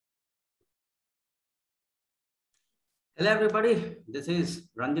Hello everybody, this is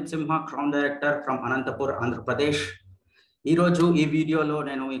Ranjit Simha, Crown Director from Anantapur, Andhra Pradesh. ఈరోజు ఈ వీడియోలో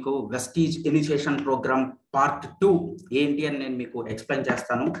నేను మీకు వెస్టీజ్ ఇనిషియేషన్ ప్రోగ్రామ్ పార్ట్ 2 ఏంటి అని నేను మీకు ఎక్స్ప్లెయిన్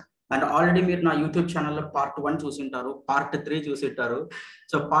చేస్తాను. అండ్ ఆల్రెడీ మీరు నా యూట్యూబ్ ఛానల్లో పార్ట్ 1 చూసింటారు, పార్ట్ 3 చూసింటారు.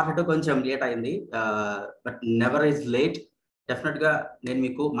 సో పార్ట్ 2 కొంచెం లేట్ అయింది, బట్ నెవర్ ఈజ్ లేట్. డెఫినెట్గా నేను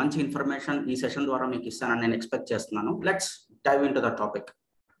మీకు మంచి ఇన్ఫర్మేషన్ ఈ సెషన్ ద్వారా మీకు ఇస్తానని నేను ఎక్స్పెక్ట్ చేస్తున్నాను. Let's dive in to the topic.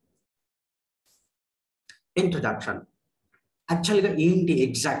 Introduction. యాక్చువల్గా ఏంటి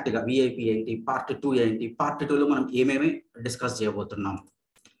ఎగ్జాక్ట్గా విఐపి ఏంటి, పార్ట్ 2 ఏంటి, పార్ట్ 2లో మనం ఏమేమి డిస్కస్ చేయబోతున్నాం.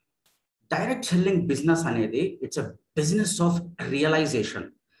 డైరెక్ట్ సెల్లింగ్ బిజినెస్ అనేది it's a business of realisation.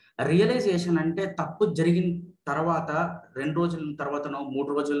 Realisation అంటే తప్పు జరిగిన తర్వాత 2 రోజుల తర్వాతనో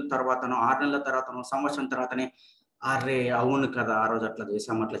 3 రోజుల తర్వాతనో 6 నెలల తర్వాతనో సంవత్సరం తర్వాతనే అరే అవును కదా ఆ రోజు అట్లా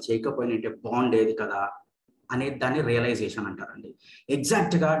చేసాం, అట్లా చేయకపోయినంటే బాగుండేది కదా అనేది దాన్ని రియలైజేషన్ అంటారండి.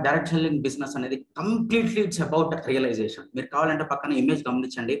 ఎగ్జాక్ట్గా డైరెక్ట్ సెల్లింగ్ బిజినెస్ అనేది కంప్లీట్లీ ఇట్స్ అబౌట్ రియలైజేషన్. మీరు కావాలంటే పక్కన ఇమేజ్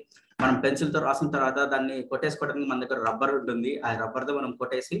గమనించండి. మనం పెన్సిల్తో రాసిన తర్వాత దాన్ని కొట్టేసుకోవడానికి మన దగ్గర రబ్బర్ ఉంటుంది. ఆ రబ్బర్తో మనం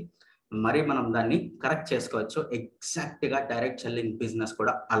కొట్టేసి మరి మనం దాన్ని కరెక్ట్ చేసుకోవచ్చు. ఎగ్జాక్ట్గా డైరెక్ట్ సెల్లింగ్ బిజినెస్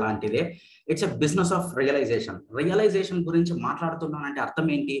కూడా అలాంటిదే. It's a business of realisation. Realisation గురించి మాట్లాడుతున్నానంటే అర్థం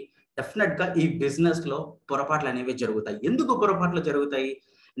ఏంటి? డెఫినెట్గా ఈ బిజినెస్లో పొరపాట్లు అనేవి జరుగుతాయి. ఎందుకు పొరపాట్లు జరుగుతాయి?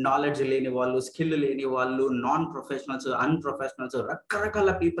 నాలెడ్జ్ లేని వాళ్ళు, స్కిల్ లేని వాళ్ళు, నాన్ ప్రొఫెషనల్స్, అన్ప్రొఫెషనల్స్, రకరకాల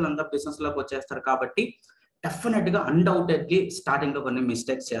పీపుల్ అంతా బిజినెస్ లోకి వచ్చేస్తారు. కాబట్టి డెఫినెట్ గా అన్డౌటెడ్లీ స్టార్టింగ్ లో కొన్ని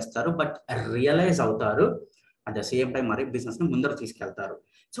మిస్టేక్స్ చేస్తారు, బట్ రియలైజ్ అవుతారు. అట్ ద సేమ్ టైం మరి బిజినెస్ ని ముందర తీసుకెళ్తారు.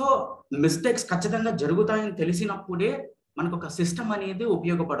 సో మిస్టేక్స్ ఖచ్చితంగా జరుగుతాయని తెలిసినప్పుడే మనకు ఒక సిస్టమ్ అనేది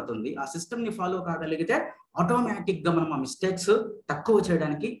ఉపయోగపడుతుంది. ఆ సిస్టమ్ ని ఫాలో కాగలిగితే ఆటోమేటిక్ గా మనం ఆ మిస్టేక్స్ తక్కువ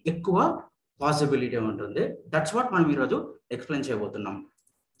చేయడానికి ఎక్కువ పాసిబిలిటీ ఉంటుంది. దట్స్ వాట్ మనం ఈరోజు ఎక్స్ప్లెయిన్ చేయబోతున్నాం.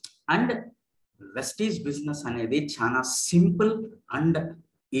 అండ్ వెస్టీజ్ బిజినెస్ అనేది చాలా సింపుల్ అండ్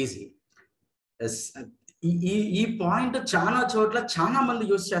ఈజీ. ఈ పాయింట్ చాలా చోట్ల చాలా మంది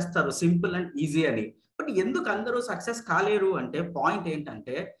యూజ్ చేస్తారు, సింపుల్ అండ్ ఈజీ అని. బట్ ఎందుకు అందరూ సక్సెస్ కాలేరు అంటే పాయింట్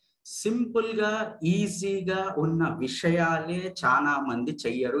ఏంటంటే సింపుల్ గా ఈజీగా ఉన్న విషయాలే చాలా మంది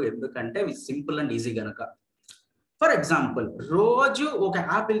చెయ్యరు. ఎందుకంటే సింపుల్ అండ్ ఈజీ గనక. ఫర్ ఎగ్జాంపుల్, రోజు ఒక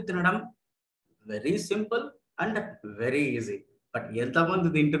యాపిల్ తినడం very simple and very easy. But ఎంతమంది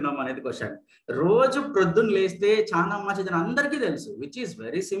తింటున్నాం అనేది క్వశ్చన్. రోజు ప్రొద్దున లేస్తే చాలా మంచిదని అందరికీ తెలుసు, which is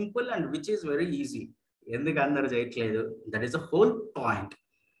very simple and which is very easy. ఎందుకు అందరు చేయట్లేదు? That is the whole point.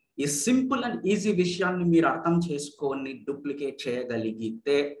 ఈ సింపుల్ అండ్ ఈజీ విషయాన్ని మీరు అర్థం చేసుకొని డూప్లికేట్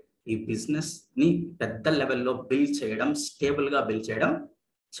చేయగలిగితే ఈ బిజినెస్ ని పెద్ద లెవెల్లో బిల్డ్ చేయడం, స్టేబుల్ గా బిల్డ్ చేయడం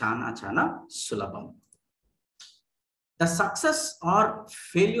చాలా చాలా సులభం. The success or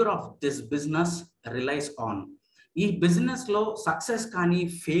failure of this business relies on. ఈ బిజినెస్ లో సక్సెస్ కానీ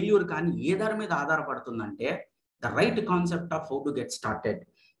ఫెయిల్యూర్ కానీ ఏ దాని మీద ఆధారపడుతుందంటే the right concept of how to get started.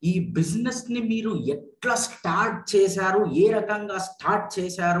 ఈ బిజినెస్ ని మీరు ఎట్లా స్టార్ట్ చేశారు, ఏ రకంగా స్టార్ట్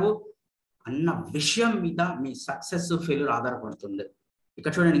చేశారు అన్న విషయం మీద మీ సక్సెస్ ఫెయిల్యూర్ ఆధారపడుతుంది.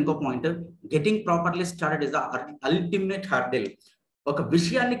 ఇక్కడ చూడండి ఇంకో point, getting properly started is the ultimate hurdle. ఒక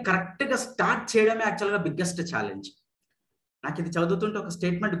విషయాన్ని కరెక్ట్ గా స్టార్ట్ చేయడమే యాక్చువల్ గా బిగ్గెస్ట్ ఛాలెంజ్. నాకు ఇది చదువుతుంటే ఒక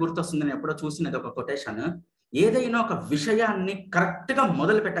స్టేట్మెంట్ గుర్తొస్తుంది, నేను ఎప్పుడో చూసినది ఒక కొటేషన్. ఏదైనా ఒక విషయాన్ని కరెక్ట్ గా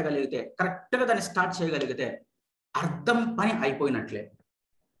మొదలు పెట్టగలిగితే, కరెక్ట్ గా దాన్ని స్టార్ట్ చేయగలిగితే అర్థం పని అయిపోయినట్లే.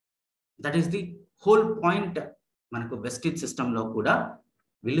 That is the whole point. మనకు వెస్టీజ్ సిస్టమ్ లో కూడా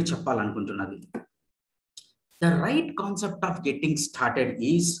వీళ్ళు చెప్పాలనుకుంటున్నది. The right concept of getting started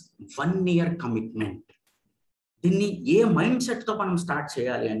is 1 year commitment. దీన్ని ఏ మైండ్ సెట్ తో మనం స్టార్ట్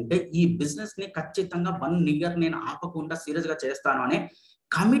చేయాలి అంటే ఈ బిజినెస్ ని ఖచ్చితంగా 1 year నేను ఆపకుండా సీరియస్ గా చేస్తాను అనే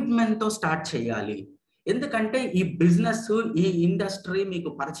కమిట్మెంట్ తో స్టార్ట్ చేయాలి. ఎందుకంటే ఈ బిజినెస్, ఈ ఇండస్ట్రీ మీకు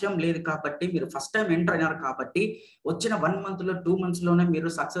పరిచయం లేదు కాబట్టి, మీరు ఫస్ట్ టైం ఎంటర్ అయినారు కాబట్టి వచ్చిన 1 month లో 2 months లోనే మీరు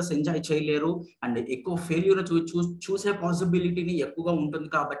సక్సెస్ ఎంజాయ్ చేయలేరు. అండ్ ఎక్కువ ఫెయిల్యూర్ చూసే పాసిబిలిటీని ఎక్కువగా ఉంటుంది.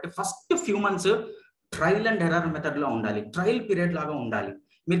 కాబట్టి first few months trial and error method లో ఉండాలి, ట్రయల్ పీరియడ్ లాగా ఉండాలి.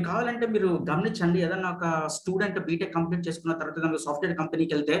 మీరు కావాలంటే మీరు గమనించండి, ఏదన్నా ఒక స్టూడెంట్ బీటెక్ కంప్లీట్ చేసుకున్న తర్వాత సాఫ్ట్వేర్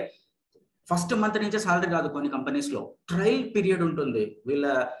కంపెనీకి వెళ్తే ఫస్ట్ మంత్ నుంచే సాలరీ కాదు. కొన్ని కంపెనీస్ లో ట్రయల్ పీరియడ్ ఉంటుంది. వీళ్ళ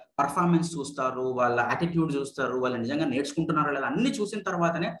పర్ఫార్మెన్స్ చూస్తారు, వాళ్ళ యాటిట్యూడ్ చూస్తారు, వాళ్ళు నిజంగా నేర్చుకుంటున్నారా లేదా అన్ని చూసిన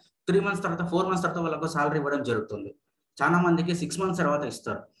తర్వాతనే 3 months తర్వాత 4 months తర్వాత వాళ్ళకు సాలరీ ఇవ్వడం జరుగుతుంది. చాలా మందికి 6 months తర్వాత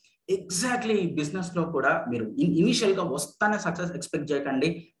ఇస్తారు. ఎగ్జాక్ట్లీ ఈ బిజినెస్ లో కూడా మీరు ఇనిషియల్ గా వస్తానే సక్సెస్ ఎక్స్పెక్ట్ చేయకండి.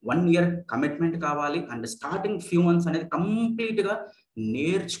 1 year కమిట్మెంట్ కావాలి. అండ్ స్టార్టింగ్ ఫ్యూ మంత్స్ అనేది కంప్లీట్ గా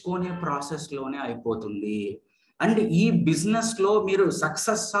నేర్చుకునే ప్రాసెస్ లోనే అయిపోతుంది. అండ్ ఈ బిజినెస్ లో మీరు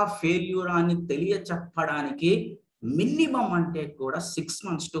సక్సెస్ ఆఫ్ ఫెయిల్యూర్ అని తెలియ చెప్పడానికి మినిమం అంటే కూడా 6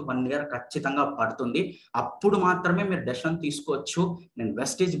 months to 1 year ఖచ్చితంగా పడుతుంది. అప్పుడు మాత్రమే మీరు డెసిషన్ తీసుకోవచ్చు, నేను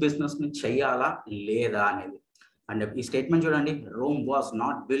వెస్టీజ్ బిజినెస్ ని చెయ్యాలా లేదా అనేది. అండ్ ఈ స్టేట్మెంట్ చూడండి, Rome was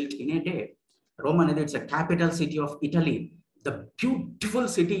not built in a day. Rome అనేది it's capital city of Italy. The beautiful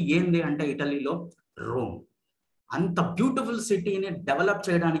city ఏంది అంటే ఇటలీలో రోమ్. అంత బ్యూటిఫుల్ సిటీని డెవలప్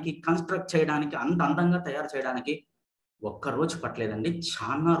చేయడానికి, కన్స్ట్రక్ట్ చేయడానికి, అంత అందంగా తయారు చేయడానికి ఒక్క రోజు పట్టలేదండి,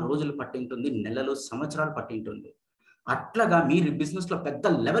 చాలా రోజులు పట్టింటుంది, నెలలు, సంవత్సరాలు పట్టింటుంది. అట్లాగా మీరు బిజినెస్ లో పెద్ద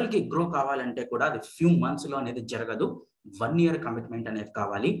లెవెల్ కి గ్రో కావాలంటే కూడా అది ఫ్యూ మంత్స్ లో అనేది జరగదు. 1 year కమిట్మెంట్ అనేది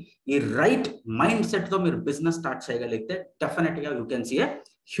కావాలి. ఈ రైట్ మైండ్ సెట్ తో మీరు బిజినెస్ స్టార్ట్ చేయగలిగితే డెఫినెట్ గా you can see a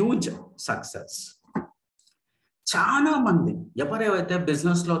huge success. చాలా మంది ఎవరైతే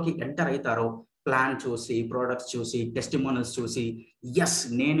బిజినెస్ లోకి ఎంటర్ అవుతారో ప్లాన్ చూసి, ప్రోడక్ట్స్ చూసి, టెస్టిమోనియల్స్ చూసి, ఎస్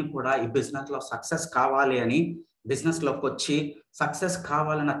నేను కూడా ఈ బిజినెస్ లో సక్సెస్ కావాలి అని బిజినెస్ లోకి వచ్చి సక్సెస్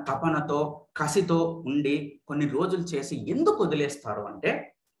కావాలన్న తపనతో, కసితో ఉండి కొన్ని రోజులు చేసి ఎందుకు వదిలేస్తారు అంటే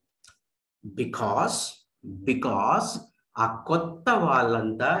బికాస్ ఆ కొత్త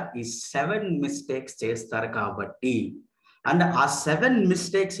వాళ్ళంతా ఈ 7 మిస్టేక్స్ చేస్తారు కాబట్టి. అండ్ ఆ 7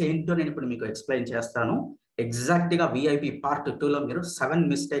 మిస్టేక్స్ ఏంటో నేను ఇప్పుడు మీకు ఎక్స్ప్లెయిన్ చేస్తాను. ఎగ్జాక్ట్ గా విఐపి పార్ట్ 2లో మీరు 7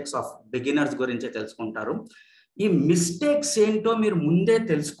 మిస్టేక్స్ ఆఫ్ బిగినర్స్ గురించి తెలుసుకుంటారు. ఈ మిస్టేక్స్ ఏంటో మీరు ముందే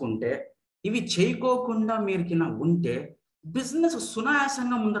తెలుసుకుంటే, ఇవి చేయకోకుండా మీరు కింద ఉంటే బిజినెస్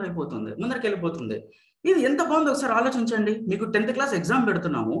సునాయాసంగా ముందరికి వెళ్ళిపోతుంది. ఇది ఎంత బాగుందో ఒకసారి ఆలోచించండి. మీకు 10th క్లాస్ ఎగ్జామ్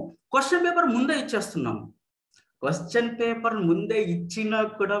పెడుతున్నాము, క్వశ్చన్ పేపర్ ముందే ఇచ్చేస్తున్నాము. క్వశ్చన్ పేపర్ ముందే ఇచ్చినా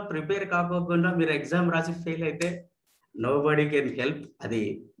కూడా ప్రిపేర్ కాకోకుండా మీరు ఎగ్జామ్ రాసి ఫెయిల్ అయితే నోబడీ కెన్ హెల్ప్. అది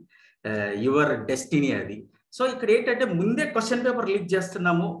యువర్ డెస్టినీ అది. సో ఇక్కడ ఏంటంటే ముందే క్వశ్చన్ పేపర్ లీక్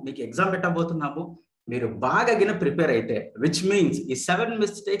చేస్తున్నాము, మీకు ఎగ్జామ్ పెట్టబోతున్నాము. మీరు బాగా గిన ప్రిపేర్ అయితే, విచ్ మీన్స్ ఈ 7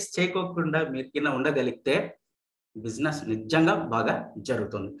 మిస్టేక్స్ చేయకోకుండా మీరు కింద ఉండగలిగితే బిజినెస్ నిజంగా బాగా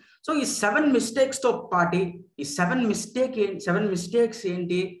జరుగుతుంది. సో ఈ 7 మిస్టేక్స్ తో పాటు ఈ 7 మిస్టేక్స్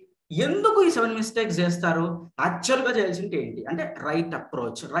ఏంటి, ఎందుకు ఈ 7 మిస్టేక్స్ చేస్తారు, యాక్చువల్ గా చేయాల్సింది ఏంటి అంటే రైట్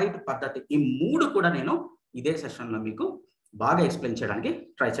అప్రోచ్, రైట్ పద్ధతి. ఈ 3 కూడా నేను ఇదే సెషన్ లో మీకు బాగా ఎక్స్ప్లెయిన్ చేయడానికి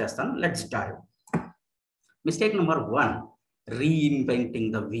ట్రై చేస్తాను. Let's dive. Mistake number 1,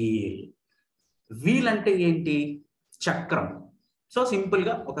 reinventing the wheel. Wheel అంటే ఏంటి, చక్రం. సో సింపుల్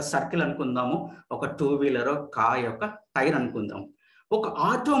గా ఒక సర్కిల్ అనుకుందాము, ఒక 2-wheeler కార్ యొక్క టైర్ అనుకుందాం. ఒక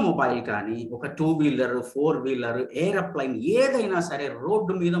ఆటోమొబైల్ కానీ, ఒక 2-wheeler, 4-wheeler, ఏరోప్లైన్ ఏదైనా సరే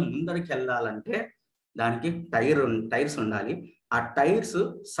రోడ్డు మీద ముందరికి వెళ్ళాలంటే దానికి టైర్స్ ఉండాలి. ఆ టైర్స్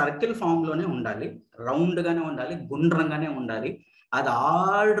సర్కిల్ ఫామ్ లోనే ఉండాలి, రౌండ్ గానే ఉండాలి, గుండ్రంగానే ఉండాలి. అది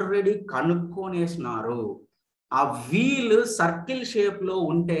ఆల్రెడీ కనుక్కొనేసినారు. ఆ వీల్ సర్కిల్ షేప్ లో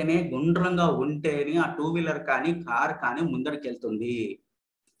ఉంటేనే, గుండ్రంగా ఉంటేనే ఆ 2-wheeler కానీ, కార్ కానీ ముందరికి వెళ్తుంది.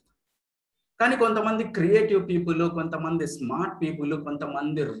 కానీ కొంతమంది క్రియేటివ్ పీపుల్, కొంతమంది స్మార్ట్ పీపుల్,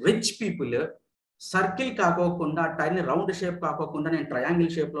 కొంతమంది రిచ్ పీపుల్ సర్కిల్ కాకోకుండా, టైర్ని రౌండ్ షేప్ కాకోకుండా నేను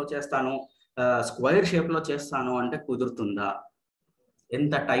ట్రయాంగిల్ షేప్ లో చేస్తాను, స్క్వేర్ షేప్ లో చేస్తాను అంటే కుదురుతుందా?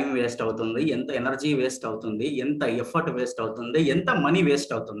 ఎంత టైం వేస్ట్ అవుతుంది, ఎంత ఎనర్జీ వేస్ట్ అవుతుంది, ఎంత ఎఫర్ట్ వేస్ట్ అవుతుంది, ఎంత మనీ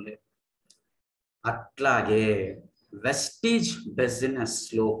వేస్ట్ అవుతుంది. అట్లాగే వెస్టీజ్ బిజినెస్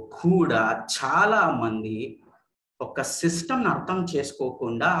లో కూడా చాలా మంది ఒక సిస్టమ్ అర్థం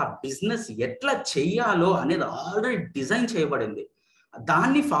చేసుకోకుండా ఆ బిజినెస్ ఎట్లా చెయ్యాలో అనేది ఆల్రెడీ డిజైన్ చేయబడింది,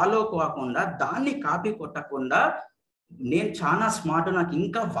 దాన్ని ఫాలో కాకుండా, దాన్ని కాపీ కొట్టకుండా నేను చాలా స్మార్ట్, నాకు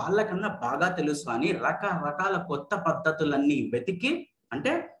ఇంకా వాళ్ళకన్నా బాగా తెలుసు అని రకరకాల కొత్త పద్ధతులన్నీ వెతికి,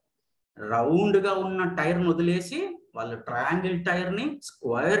 అంటే రౌండ్ గా ఉన్న టైర్ను వదిలేసి వాళ్ళు ట్రయాంగిల్ టైర్ని,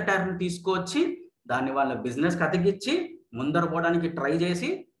 స్క్వేర్ టైర్ని తీసుకొచ్చి దాన్ని వాళ్ళ బిజినెస్ కతికిచ్చి ముందర పోవడానికి ట్రై చేసి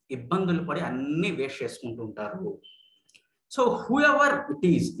ఇబ్బందులు పడి అన్ని వేస్ట్ చేసుకుంటూ ఉంటారు. So who ever it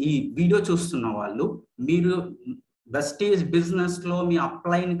is, ఈ వీడియో చూస్తున్న వాళ్ళు, మీరు వెస్టీజ్ బిజినెస్ లో మీ అప్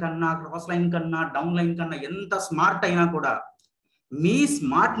లైన్ కన్నా, క్రాస్ లైన్ కన్నా, డౌన్ లైన్ కన్నా ఎంత స్మార్ట్ అయినా కూడా మీ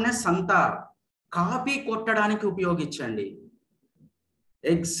స్మార్ట్నెస్ అంతా కాపీ కొట్టడానికి ఉపయోగించండి.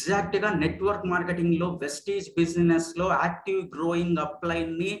 ఎగ్జాక్ట్ గా నెట్వర్క్ మార్కెటింగ్ లో, వెస్టీజ్ బిజినెస్ లో యాక్టివ్ గ్రోయింగ్ అప్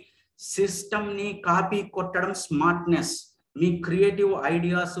లైన్ ని, సిస్టమ్ ని కాపీ కొట్టడం స్మార్ట్నెస్. మీ క్రియేటివ్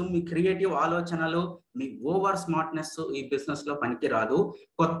ఐడియాస్, మీ క్రియేటివ్ ఆలోచనలు, మీ ఓవర్ స్మార్ట్నెస్ ఈ బిజినెస్ లో పనికిరాదు.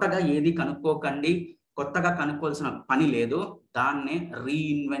 కొత్తగా ఏది కనుక్కోకండి, కొత్తగా కనుక్కోవాల్సిన పని లేదు. దాన్నే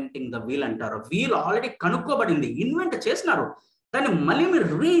రీఇన్వెంటింగ్ ద వీల్ అంటారు. వీల్ ఆల్రెడీ కనుక్కోబడింది, ఇన్వెంట్ చేసినారు, దాన్ని మళ్ళీ మీరు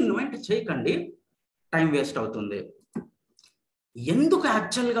రీఇన్వెంట్ చేయకండి, టైం వేస్ట్ అవుతుంది. ఎందుకు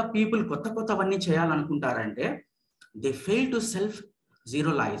యాక్చువల్ గా people కొత్తవన్నీ చేయాలనుకుంటారంటే they fail to self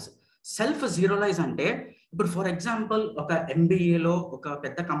జీరోలైజ్ అంటే, ఇప్పుడు ఫర్ ఎగ్జాంపుల్ ఒక ఎంబీఏలో ఒక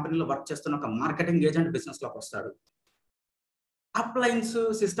పెద్ద కంపెనీలో వర్క్ చేస్తున్న ఒక మార్కెటింగ్ ఏజెంట్ బిజినెస్ లోకి వస్తాడు. అప్లైన్స్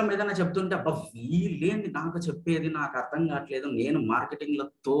సిస్టమ్ ఏదైనా చెప్తుంటే, అబ్బా వీళ్ళేంటి నాకు చెప్పేది, నాకు అర్థం కావట్లేదు, నేను మార్కెటింగ్ లో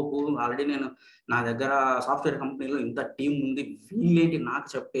తోపు, ఆల్రెడీ నేను నా దగ్గర సాఫ్ట్వేర్ కంపెనీలో ఇంత టీం ఉంది, వీళ్ళేంటి నాకు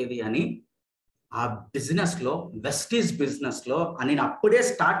చెప్పేది అని ఆ బిజినెస్ లో, వెస్టీజ్ బిజినెస్ లో నేను అప్పుడే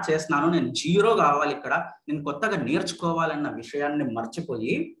స్టార్ట్ చేస్తున్నాను, నేను జీరో కావాలి, ఇక్కడ నేను కొత్తగా నేర్చుకోవాలన్న విషయాన్ని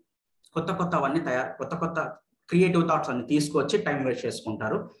మర్చిపోయి కొత్త కొత్త క్రియేటివ్ థాట్స్ అన్ని తీసుకొచ్చి టైం వేస్ట్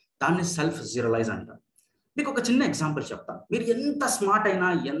చేసుకుంటారు. దాన్ని సెల్ఫ్ జీరోలైజ్ అంటారు. మీకు ఒక చిన్న ఎగ్జాంపుల్ చెప్తాను. మీరు ఎంత స్మార్ట్ అయినా,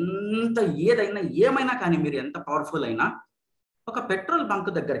 ఎంత ఏదైనా, ఏమైనా కానీ, మీరు ఎంత పవర్ఫుల్ అయినా, ఒక పెట్రోల్ బంక్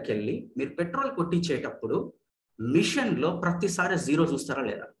దగ్గరికి వెళ్ళి మీరు పెట్రోల్ కొట్టించేటప్పుడు మిషన్లో ప్రతిసారి జీరో చూస్తారా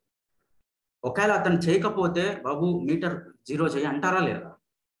లేదా? ఒకవేళ అతను చేయకపోతే బాబు మీటర్ జీరో చేయి అంటారా లేదా?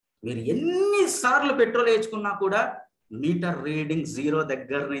 మీరు ఎన్నిసార్లు పెట్రోల్ వేయించుకున్నా కూడా మీటర్ రీడింగ్ జీరో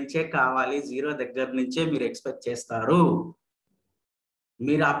దగ్గర నుంచే కావాలి, జీరో దగ్గర నుంచే మీరు ఎక్స్పెక్ట్ చేస్తారు.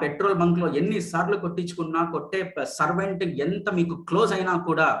 మీరు ఆ పెట్రోల్ బంక్ లో ఎన్నిసార్లు కొట్టించుకున్నా, కొట్టే సర్వెంట్ ఎంత మీకు క్లోజ్ అయినా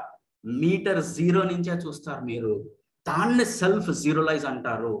కూడా మీటర్ జీరో నుంచే చూస్తారు మీరు. దాన్ని సెల్ఫ్ జీరోలైజ్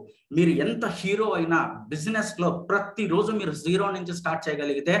అంటారు. మీరు ఎంత హీరో అయినా బిజినెస్ లో ప్రతిరోజు మీరు జీరో నుంచి స్టార్ట్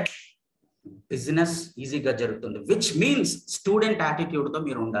చేయగలిగితే బిజినెస్ ఈజీగా జరుగుతుంది. విచ్ మీన్స్ స్టూడెంట్ యాటిట్యూడ్ తో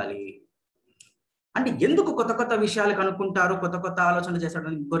మీరు ఉండాలి. అంటే ఎందుకు కొత్త కొత్త విషయాలు కనుక్కుంటారు, కొత్త కొత్త ఆలోచనలు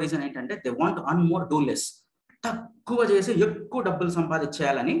చేసడానికి ఇంకో రీజన్ ఏంటంటే they want earn more, do less. తక్కువ చేసి ఎక్కువ డబ్బులు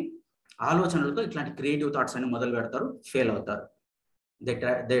సంపాదించేయాలని ఆలోచనలతో ఇట్లాంటి క్రియేటివ్ థాట్స్ అని మొదలు పెడతారు, ఫెయిల్ అవుతారు.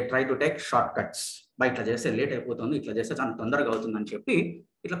 They try to take short cuts. ఇట్లా చేస్తే లేట్ అయిపోతుంది, ఇట్లా చేస్తే చాలా తొందరగా అవుతుందని చెప్పి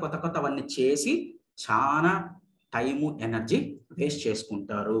ఇట్లా కొత్త కొత్తవన్నీ చేసి చాలా టైము, ఎనర్జీ వేస్ట్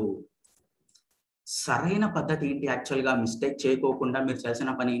చేసుకుంటారు. సరైన పద్ధతి ఏంటి? యాక్చువల్గా మిస్టేక్ చేయకోకుండా మీరు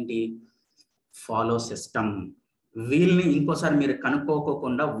చేసిన పని ఏంటి? Follow system. వీల్ని ఇంకోసారి మీరు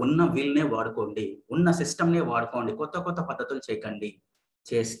కనుక్కోకుండా ఉన్న వీల్నే వాడుకోండి, ఉన్న సిస్టమ్నే వాడుకోండి, కొత్త కొత్త పద్ధతులు చేయకండి.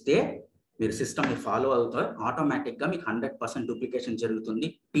 చేస్తే మీరు సిస్టమ్ని ఫాలో అవుతారు, ఆటోమేటిక్గా మీకు 100% డూప్లికేషన్ జరుగుతుంది.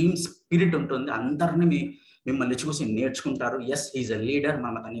 టీమ్ స్పిరిట్ ఉంటుంది, అందరినీ మిమ్మల్ని చూసి నేర్చుకుంటారు. ఎస్, హీజ్ ఎ లీడర్,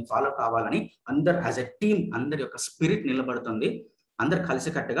 మనం అతన్ని ఫాలో కావాలని అందరు యాజ్ ఎ టీమ్ అందరి యొక్క స్పిరిట్ నిలబడుతుంది. అందరు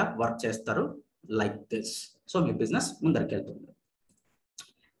కలిసికట్టుగా వర్క్ చేస్తారు like this. So me business ముందరికి వెళ్తుంది.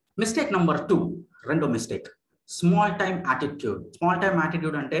 మిస్టేక్ నెంబర్ 2, రెండో mistake, small time attitude. Small time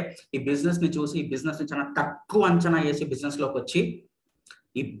attitude అంటే ఈ బిజినెస్ ని చూసి, ఈ బిజినెస్ ని చాలా తక్కువ అంచనా వేసి బిజినెస్ లోకి వచ్చి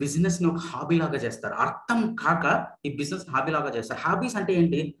ఈ బిజినెస్ ని ఒక హాబీ లాగా చేస్తారు. అర్థం కాక ఈ బిజినెస్ హాబీ లాగా చేస్తారు. హాబీస్ అంటే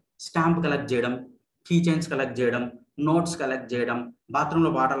ఏంటి? స్టాంప్ కలెక్ట్ చేయడం, కీ చైన్స్ కలెక్ట్ చేయడం, నోట్స్ కలెక్ట్ చేయడం,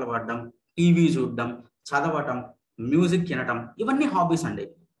 బాత్రూంలో పాటలు పాడడం, టీవీ చూడడం, చదవటం, మ్యూజిక్ వినటం, ఇవన్నీ హాబీస్ అండి.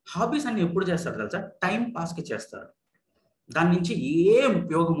 హాబీస్ అన్ని ఎప్పుడు చేస్తారు తెలుసా? టైం పాస్ కి చేస్తారు. దాని నుంచి ఏం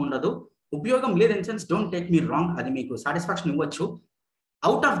ఉపయోగం ఉండదు. ఉపయోగం లేదు in sense, don't take me wrong, అది మీకు సాటిస్ఫాక్షన్ ఇవ్వచ్చు.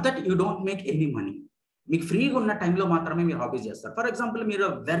 Out of that you don't make any money. మీకు ఫ్రీగా ఉన్న టైంలో మాత్రమే మీరు హాబీస్ చేస్తారు. ఫర్ ఎగ్జాంపుల్, మీరు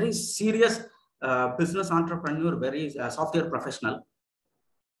very serious business entrepreneur, very software professional,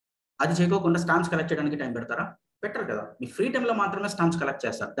 అది చేయకోకుండా స్టాంప్స్ కలెక్ట్ చేయడానికి టైం పెడతారా? పెట్టరు కదా. మీ ఫ్రీ టైంలో మాత్రమే స్టాంప్స్ కలెక్ట్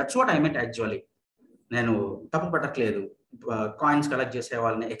చేస్తారు. That's what I mean actually. నేను తప్పు పట్టట్లేదు, కాయిన్స్ కలెక్ట్ చేసే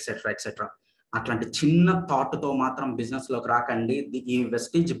వాళ్ళని ఎక్సెట్రా ఎక్సెట్రా. అట్లాంటి చిన్న థాట్తో మాత్రం బిజినెస్ లోకి రాకండి. ఈ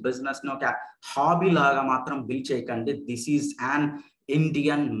వెస్టిజ్ బిజినెస్ ని ఒక హాబీ లాగా మాత్రం బిల్డ్ చేయకండి. This is an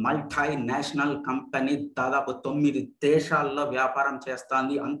Indian multinational company, దాదాపు 9 దేశాల్లో వ్యాపారం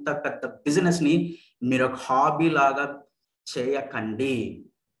చేస్తుంది. అంత పెద్ద బిజినెస్ ని మీరు ఒక హాబీ లాగా చేయకండి.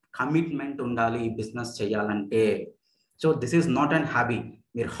 కమిట్మెంట్ ఉండాలి ఈ బిజినెస్ చేయాలంటే. So this is not an hobby.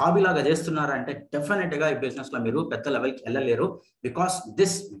 మీరు హాబీ లాగా చేస్తున్నారంటే డెఫినెట్ గా ఈ బిజినెస్ లో మీరు పెద్ద లెవెల్కి వెళ్ళలేరు. Because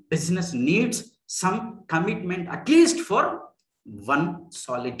this business needs some commitment at least for 1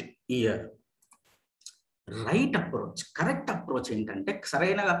 solid year. Right approach, correct approach ఏంటంటే,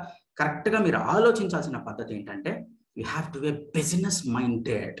 కరెక్ట్ గా మీరు ఆలోచించాల్సిన పద్ధతి ఏంటంటే, you have to be business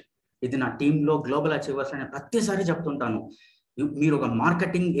minded. ఇది నా టీంలో గ్లోబల్ అచీవర్స్ అని ప్రతిసారి చెప్తుంటాను. మీరు ఒక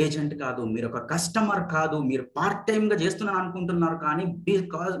మార్కెటింగ్ ఏజెంట్ కాదు, మీరు ఒక కస్టమర్ కాదు, మీరు పార్ట్ టైం గా చేస్తున్నాను అనుకుంటున్నారు కానీ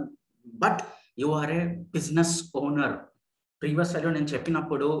but you are A business owner. Previous లో నేను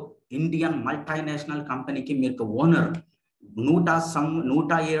చెప్పినప్పుడు ఇండియన్ మల్టీనేషనల్ కంపెనీకి మీరు ఓనర్.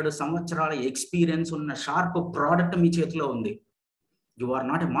 107 సంవత్సరాల ఎక్స్పీరియన్స్ ఉన్న షార్ప్ ప్రోడక్ట్ మీ చేతిలో ఉంది. You are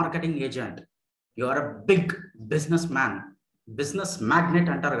not a marketing agent, you are a big business man. Business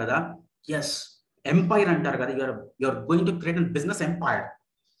magnate అంటారు కదా, ఎస్, ఎంపైర్ అంటారు కదా, you're going to create business umpire.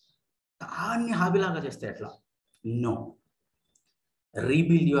 దాన్ని హాబీలాగా చేస్తే ఎట్లా? No,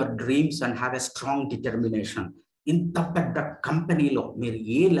 rebuild your dreams and have a strong determination. ఇంత పెద్ద కంపెనీలో మీరు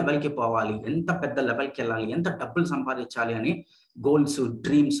ఏ లెవెల్కి పోవాలి, ఎంత పెద్ద లెవెల్కి వెళ్ళాలి, ఎంత డబ్బులు సంపాదించాలి అని గోల్స్,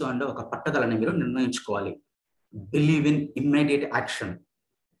 డ్రీమ్స్ అండ్ ఒక పట్టుదలని మీరు నిర్ణయించుకోవాలి. Believe in immediate action.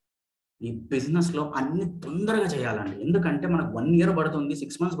 ఈ బిజినెస్ లో అన్ని తొందరగా చేయాలండి. ఎందుకంటే మనకు 1 ఇయర్ పడుతుంది,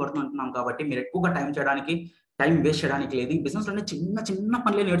 6 months పడుతుంది అంటున్నాం కాబట్టి మీరు ఎక్కువగా టైం వేస్ట్ చేయడానికి లేదు. ఈ బిజినెస్ లోనే చిన్న చిన్న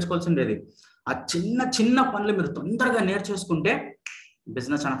పనులే నేర్చుకోవాల్సిండేది. ఆ చిన్న చిన్న పనులు మీరు తొందరగా నేర్చేసుకుంటే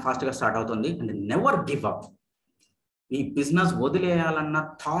బిజినెస్ చాలా ఫాస్ట్ గా స్టార్ట్ అవుతుంది. And never give up. ఈ బిజినెస్ వదిలేయాలన్న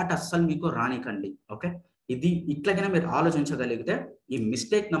థాట్ అస్సలు మీకు రానికండి. ఓకే, ఇది ఇట్లాగైనా మీరు ఆలోచించగలిగితే ఈ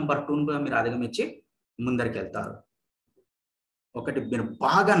మిస్టేక్ నెంబర్ 2 మీరు అధిగమించి ముందరికి వెళ్తారు. ఒకటి మీరు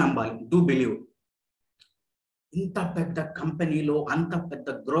బాగా నమ్మాలి, డూ బిలీవ్. ఇంత పెద్ద కంపెనీలో అంత పెద్ద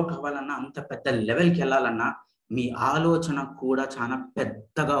గ్రో కావాలన్నా, అంత పెద్ద లెవెల్కి వెళ్ళాలన్నా మీ ఆలోచన కూడా చాలా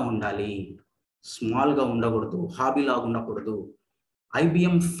పెద్దగా ఉండాలి. స్మాల్గా ఉండకూడదు, హాబీలాగా ఉండకూడదు.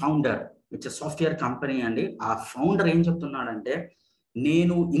 IBM founder, it's software company అండి. ఆ ఫౌండర్ ఏం చెప్తున్నాడంటే,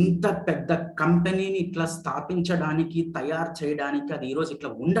 నేను ఇంత పెద్ద కంపెనీని ఇట్లా స్థాపించడానికి, తయారు చేయడానికి, అది ఈరోజు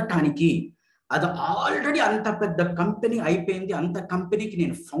ఇట్లా ఉండటానికి, అది ఆల్రెడీ అంత పెద్ద కంపెనీ అయిపోయింది. అంత కంపెనీకి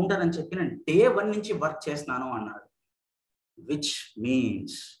నేను ఫౌండర్ అని చెప్పి నేను Day 1 నుంచి వర్క్ చేస్తున్నాను అన్నాడు. విచ్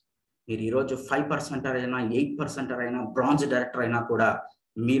మీన్స్ మీరు ఈరోజు 5% అయినా, 8% అయినా, బ్రాంజ్ డైరెక్టర్ అయినా కూడా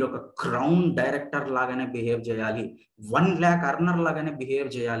మీరు ఒక క్రౌన్ డైరెక్టర్ లాగానే బిహేవ్ చేయాలి. 1 lakh అర్నర్ లాగానే బిహేవ్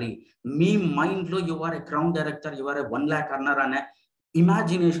చేయాలి. మీ మైండ్ లో you are A crown director, you are A 1 lakh earner అనే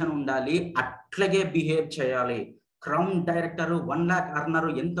ఇమాజినేషన్ ఉండాలి. అట్లాగే బిహేవ్ చేయాలి. క్రౌన్ డైరెక్టర్ 1 lakh అర్నర్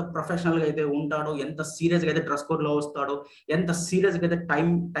ఎంత ప్రొఫెషనల్ గా అయితే ఉంటాడో, ఎంత సీరియస్ గా అయితే డ్రెస్ కోడ్ లో వస్తాడో, ఎంత సీరియస్ గా అయితే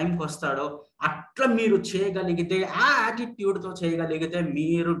టైంకి వస్తాడో, అట్లా మీరు చేయగలిగితే, ఆ యాటిట్యూడ్ తో చేయగలిగితే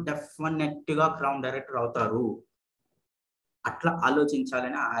మీరు డెఫినెట్ గా క్రౌన్ డైరెక్టర్ అవుతారు. అట్లా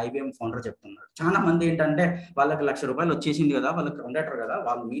ఆలోచించాలని IBM ఫౌండర్ చెప్తున్నారు. చాలా మంది ఏంటంటే, వాళ్ళకి ₹1,00,000 వచ్చేసింది కదా, వాళ్ళు కండక్టర్ కదా,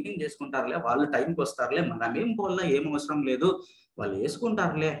 వాళ్ళు మీటింగ్ చేసుకుంటారులే, వాళ్ళు టైంకి వస్తారులే, మనమేం పోల్లా, ఏం అవసరం లేదు, వాళ్ళు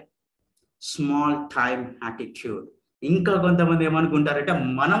వేసుకుంటారులే. Small time attitude. ఇంకా కొంతమంది ఏమనుకుంటారంటే,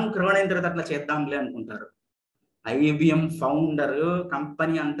 మనం క్రౌన్ అయిన తర్వాత అట్లా చేద్దాంలే అనుకుంటారు. IBM ఫౌండర్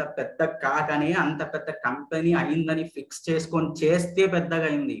కంపెనీ అంత పెద్ద కాకనే అంత పెద్ద కంపెనీ అయిందని ఫిక్స్ చేసుకొని చేస్తే పెద్దగా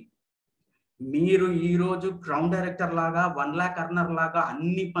అయింది. మీరు ఈ రోజు క్రౌన్ డైరెక్టర్ లాగా 1 lakh అర్నర్ లాగా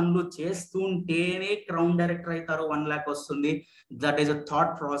అన్ని పనులు చేస్తుంటేనే క్రౌన్ డైరెక్టర్ అవుతారు, 1 lakh వస్తుంది. That is a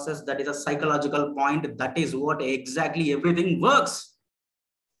thought process, that is a psychological point, that is what exactly everything works.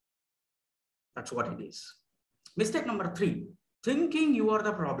 That's what it is. Mistake number 3, thinking you are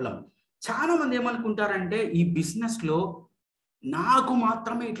the problem. చాలా మంది ఏమనుకుంటారంటే, ఈ business లో నాకు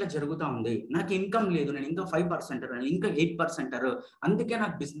మాత్రమే ఇట్లా జరుగుతూ ఉంది, నాకు ఇన్కమ్ లేదు, నేను ఇంకా 5%, నేను ఇంకా 8%, అందుకే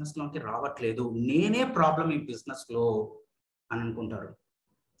నాకు బిజినెస్ లోకి రావట్లేదు, నేనే ప్రాబ్లం ఈ బిజినెస్ లో అని అనుకుంటారు.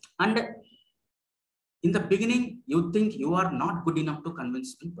 And in the beginning you think you are not good enough to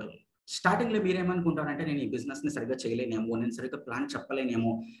convince people. Starting లో మీరేమనుకుంటారంటే, నేను ఈ బిజినెస్ ని సరిగ్గా చేయలేనేమో, నేను సరిగ్గా ప్లాన్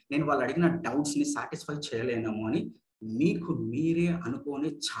చెప్పలేనేమో, నేను వాళ్ళు అడిగిన డౌట్స్ ని సాటిస్ఫై చేయలేనేమో అని మీకు మీరే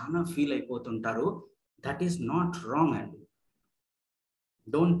అనుకొని చాలా feel అయిపోతుంటారు. That is not wrong అండి.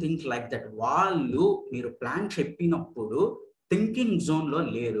 Don't think like that. వాళ్ళు మీరు ప్లాన్ చెప్పినప్పుడు థింకింగ్ జోన్ లో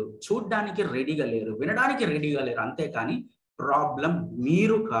లేరు, చూడ్డానికి రెడీగా లేరు, వినడానికి రెడీగా లేరు, అంతేకాని ప్రాబ్లం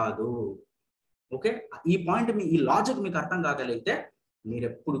మీరు కాదు. ఓకే, ఈ పాయింట్ ఈ లాజిక్ మీకు అర్థం కాగలిగితే మీరు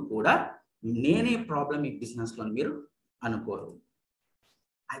ఎప్పుడు కూడా నేనే ప్రాబ్లం ఈ బిజినెస్ లో మీరు అనుకోరు.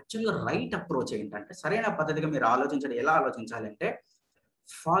 యాక్చువల్గా రైట్ అప్రోచ్ ఏంటంటే, సరైన పద్ధతిగా మీరు ఆలోచించడం ఎలా ఆలోచించాలంటే,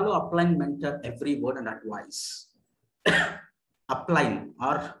 follow, upline, mentor every word and advice. Upline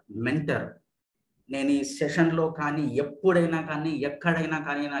are mentor, నేను ఈ సెషన్లో కానీ, ఎప్పుడైనా కానీ, ఎక్కడైనా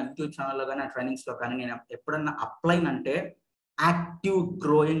కానీ, నా యూట్యూబ్ ఛానల్లో కానీ, ట్రైనింగ్స్లో కానీ, నేను ఎప్పుడన్నా అప్లైన్ అంటే యాక్టివ్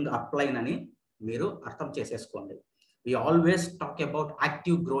గ్రోయింగ్ అప్లైన్ అని మీరు అర్థం చేసేసుకోండి. We always talk about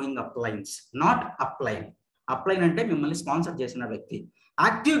active growing అప్లైన్స్, not upline. Upline అంటే మిమ్మల్ని స్పాన్సర్ చేసిన వ్యక్తి.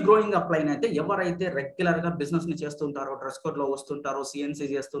 యాక్టివ్ గ్రోయింగ్ అప్లైన్ అయితే ఎవరైతే రెగ్యులర్ గా బిజినెస్ ని చేస్తుంటారో, డ్రెస్ కోడ్ లో వస్తుంటారో, సిఎన్సి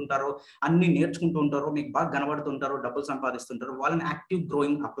చేస్తుంటారో, అన్ని నేర్చుకుంటూ ఉంటారో, మీకు బాగా కనబడుతుంటారో, డబ్బులు సంపాదిస్తుంటారో, వాళ్ళని యాక్టివ్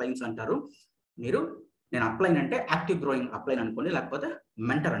గ్రోయింగ్ అప్లైన్స్ అంటారు. నేను అప్లైన్ అంటే యాక్టివ్ గ్రోయింగ్ అప్లైన్ అనుకోండి, లేకపోతే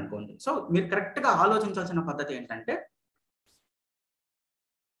మెంటర్ అనుకోండి. సో మీరు కరెక్ట్ గా ఆలోచించాల్సిన పద్ధతి ఏంటంటే,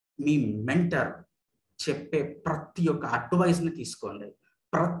 మీ మెంటర్ చెప్పే ప్రతి ఒక్క అడ్వైస్ ని తీసుకోండి,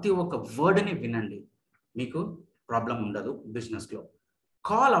 ప్రతి ఒక్క వర్డ్ ని వినండి, మీకు ప్రాబ్లం ఉండదు బిజినెస్ లో.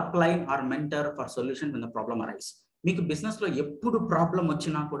 Call upline are mentor for solution when the problem arise. మీకు బిజినెస్ లో ఎప్పుడు ప్రాబ్లం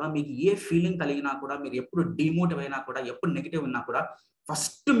వచ్చినా కూడా, మీకు ఏ ఫీలింగ్ కలిగినా కూడా, మీరు ఎప్పుడు డిమోటివ్ అయినా కూడా, ఎప్పుడు నెగిటివ్ ఉన్నా కూడా,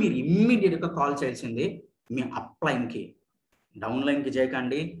 ఫస్ట్ మీరు ఇమ్మీడియట్ గా కాల్ చేయాల్సింది మీ అప్లైన్ కి. డౌన్ లైన్ కి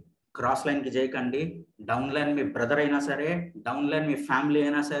చేయకండి, క్రాస్ లైన్ కి చేయకండి. డౌన్ లైన్ మీ బ్రదర్ అయినా సరే, డౌన్ లైన్ మీ ఫ్యామిలీ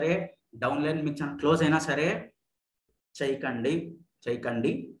అయినా సరే, డౌన్ లైన్ మీకు చాలా క్లోజ్ అయినా సరే, చేయకండి,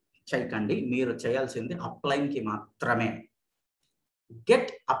 చేయకండి, చేయకండి. మీరు చేయాల్సింది అప్లైన్ కి మాత్రమే. Get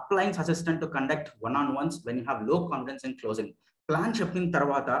appliance assistant to conduct one-on-ones when you have low confidence in closing. Plan చెప్పిన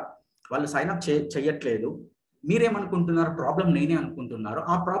తర్వాత వాళ్ళు సైన్ అప్ చేయట్లేదు, మీరేమనుకుంటున్నారు, ప్రాబ్లం నేనే అనుకుంటున్నారు.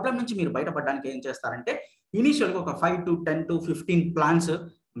 ఆ ప్రాబ్లం నుంచి మీరు బయటపడడానికి ఏం చేస్తారంటే, ఇనిషియల్గా ఒక 5 to 10 to 15 plans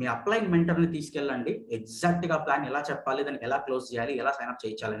me upline మెంటర్ని తీసుకెళ్ళండి. ఎగ్జాక్ట్ గా ప్లాన్ ఎలా చెప్పాలి, దాన్ని ఎలా క్లోజ్ చేయాలి, ఎలా సైన్ అప్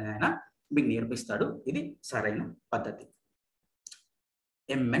చేయించాలని ఆయన మీకు నేర్పిస్తాడు. ఇది సరైన పద్ధతి.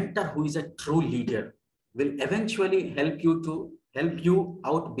 A mentor who is a true leader will eventually help you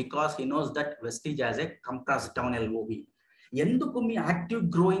out because he knows that Vestige has a compressed down LOB. ఎందుకు మీ యాక్టివ్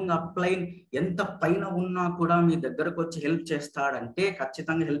గ్రోయింగ్ అప్లైన్ ఎంత పైన ఉన్నా కూడా మీ దగ్గరకు వచ్చి హెల్ప్ చేస్తాడంటే,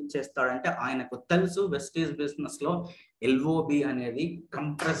 ఖచ్చితంగా హెల్ప్ చేస్తాడంటే ఆయనకు తెలుసు వెస్టీజ్ బిజినెస్ లో ఎల్ఓబి అనేది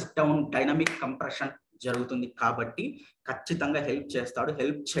కంప్రెస్ డౌన్ డైనమిక్ కంప్రెషన్ జరుగుతుంది కాబట్టి ఖచ్చితంగా హెల్ప్ చేస్తాడు.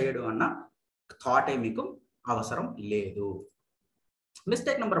 హెల్ప్ చేయడు అన్న థాటే మీకు అవసరం లేదు.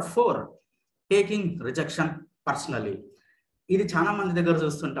 Mistake number 4, taking rejection personally. ఇది చాలా మంది దగ్గర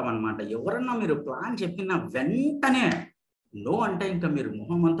చూస్తుంటాం అనమాట. ఎవరన్నా మీరు ప్లాన్ చెప్పిన వెంటనే నో అంటే ఇంకా మీరు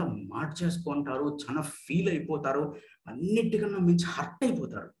మొహం అంతా మార్చేసుకుంటారు, చాలా ఫీల్ అయిపోతారు, అన్నిటికన్నా మించి హర్ట్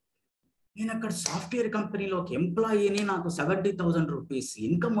అయిపోతారు. నేను అక్కడ సాఫ్ట్వేర్ కంపెనీలో ఒక ఎంప్లాయీని, నాకు 70,000 రూపీస్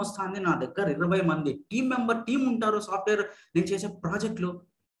ఇన్కమ్ వస్తుంది, నా దగ్గర 20 మంది టీం ఉంటారు సాఫ్ట్వేర్ నేను చేసే ప్రాజెక్టులు.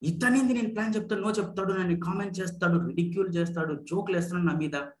 ఇతనింది నేను ప్లాన్ చెప్తాను, నో చెప్తాడు, నన్ను కామెంట్ చేస్తాడు, రిడిక్యూల్ చేస్తాడు, జోకులు వేస్తున్నాడు నా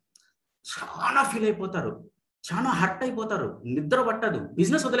మీద. చాలా ఫీల్ అయిపోతారు, చాలా హర్ట్ అయిపోతారు, నిద్ర పట్టదు,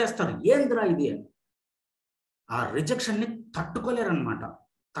 బిజినెస్ వదిలేస్తారు. ఏందిరా ఇది అని. ఆ రిజెక్షన్ని తట్టుకోలేరనమాట.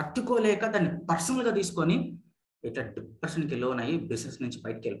 తట్టుకోలేక దాన్ని పర్సనల్గా తీసుకొని ఇట్లా డిప్రెషన్కి లోన్ అయ్యి బిజినెస్ నుంచి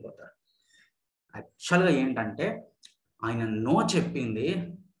బయటకు వెళ్ళిపోతారు. యాక్చువల్గా ఏంటంటే ఆయన నో చెప్పింది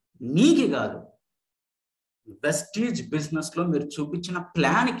నీకి కాదు, వెస్టీజ్ బిజినెస్ లో మీరు చూపించిన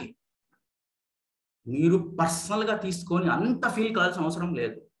ప్లాన్కి. మీరు పర్సనల్గా తీసుకొని అంత ఫీల్ కావాల్సిన అవసరం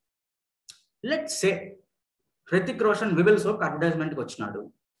లేదు. Let's say Hrithik Roshan weevil soap అడ్వర్టైజ్మెంట్కి వచ్చినాడు,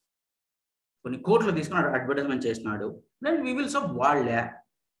 కొన్ని కోట్లు తీసుకుని అడ్వర్టైజ్మెంట్ చేసినాడు. నేను వివిల్ సోప్ వాళ్లే,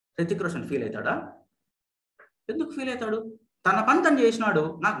 హృతిక్ రోషన్ ఫీల్ అవుతాడా? ఎందుకు ఫీల్ అవుతాడు? తన పని తను చేసినాడు,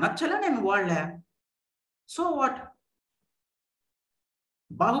 నాకు నచ్చలే, నేను వాళ్లే. So what?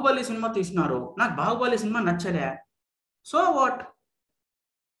 బాహుబలి సినిమా తీసినారు, నాకు బాహుబలి సినిమా నచ్చలే. So what?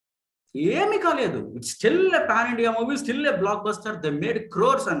 ఏమి కాలేదు. It's still a pan India movie, still a block buster, they made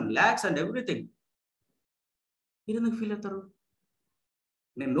crores and lakhs and everything. మీరు ఎందుకు ఫీల్ అవుతారు?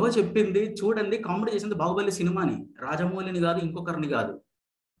 నేను నో చెప్పింది చూడండి, కామెడీ చేసింది బాహుబలి సినిమాని, రాజమౌళిని కాదు, ఇంకొకరిని కాదు.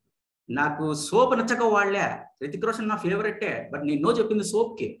 నాకు సోప్ నచ్చక వాళ్లే, హృతిక్ రోషన్ నా ఫేవరెటే, బట్ నేను నో చెప్పింది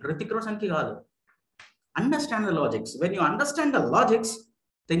సోప్కి, హృతిక్ రోషన్కి కాదు. Understand the logics. When you understand the logics,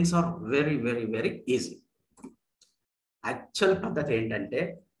 things are very very very easy. Actual పద్ధతి ఏంటంటే,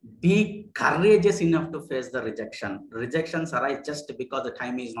 be courageous enough to face the rejection. Rejections arise just because the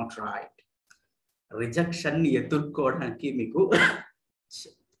time is not right. Rejection ని ఎదుర్కోవడానికి మీకు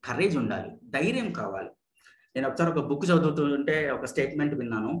courage ఉండాలి, ధైర్యం కావాలి. నేను ఒకసారి ఒక బుక్ చదువుతుంటే ఒక స్టేట్మెంట్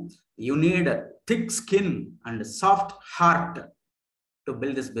విన్నాను, you need thick skin and soft heart to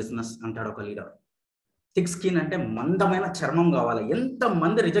build this business అంటాడు ఒక లీడర్. థిక్ స్కిన్ అంటే మందమైన చర్మం కావాలి. ఎంత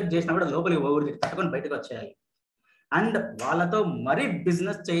మంది రిజెక్ట్ చేసినా కూడా లోపలికి ఊరికి తట్టుకొని బయటకు వచ్చేయాలి. అండ్ వాళ్ళతో మరీ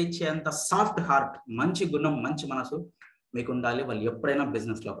బిజినెస్ చేయించేంత సాఫ్ట్ హార్ట్, మంచి గుణం, మంచి మనసు మీకు ఉండాలి. వాళ్ళు ఎప్పుడైనా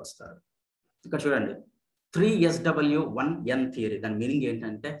బిజినెస్ లోకి వస్తారు. ఇక్కడ చూడండి, 3SW1N థియరీ. దాని మీనింగ్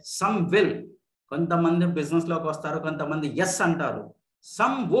ఏంటంటే, సమ్ విల్, కొంతమంది బిజినెస్ లోకి వస్తారు, కొంతమంది ఎస్ అంటారు.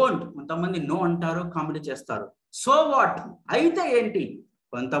 సమ్ వోంట్, కొంతమంది నో అంటారు, కామెడీ చేస్తారు. So what? అయితే ఏంటి?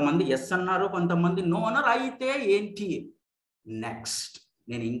 కొంతమంది ఎస్ అన్నారు, కొంతమంది నో అన్నారు, అయితే ఏంటి? నెక్స్ట్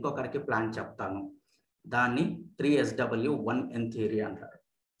నేను ఇంకొకరికి ప్లాన్ చెప్తాను, దాన్ని 3SW1N థియరీ అంటారు.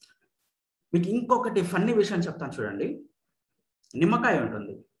 మీకు ఇంకొకటి ఫన్నీ విషయం చెప్తాను చూడండి. నిమ్మకాయ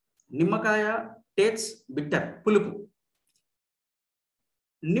ఉంటుంది, నిమ్మకాయ టేక్స్ బిట్టర్, పులుపు.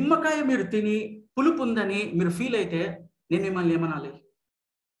 నిమ్మకాయ మీరు తిని పులుపు ఉందని మీరు ఫీల్ అయితే నేను మిమ్మల్ని ఏమనాలి?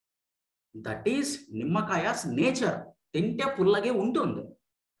 That is నిమ్మకాయస్ nature. తింటే పుల్లగే ఉంటుంది.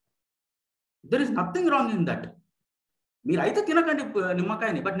 There is nothing wrong in that. మీరు అయితే తినకండి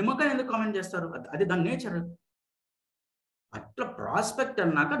నిమ్మకాయని, బట్ నిమ్మకాయ ఎందుకు కామెంట్ చేస్తారు? అది దాని నేచర్. అట్లా ప్రాస్పెక్ట్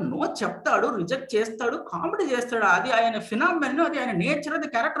అన్నాక నో చెప్తాడు, రిజెక్ట్ చేస్తాడు, కామెడీ చేస్తాడు. అది ఆయన ఫినామినన్, అది ఆయన నేచర్, అది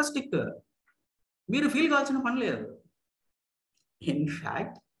క్యారెక్టరిస్టిక్. మీరు ఫీల్ కావాల్సిన పని లేదు.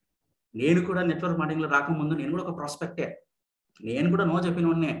 ఇన్ఫ్యాక్ట్ నేను కూడా నెట్వర్క్ మార్కెటింగ్ లో రాకముందు నేను కూడా ఒక ప్రాస్పెక్టే. నేను కూడా నో చెప్పిన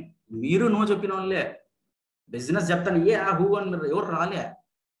వాళ్ళనే, మీరు నో చెప్పిన వాళ్ళే. బిజినెస్ చెప్తాను ఏ హూ అని ఎవరు రాలే.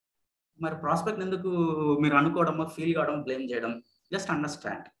 మరి ప్రాస్పెక్ట్ ఎందుకు మీరు అనుకోవడం, ఫీల్ కావడం, బ్లేమ్ చేయడం? Just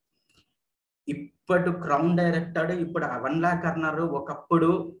understand. ఇప్పుడు క్రౌన్ డైరెక్టర్, ఇప్పుడు 1 lakh అన్నారు, ఒకప్పుడు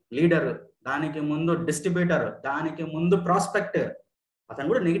లీడర్, దానికి ముందు డిస్ట్రిబ్యూటర్, దానికి ముందు ప్రాస్పెక్ట్. అతను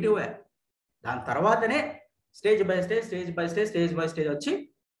కూడా నెగిటివే. దాని తర్వాతనే స్టేజ్ బై స్టేజ్ వచ్చి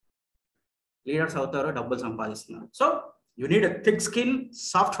లీడర్స్ అవుతారు, డబ్బులు సంపాదిస్తున్నారు. So you need a thick skin,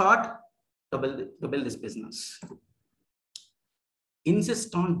 soft heart to build this business.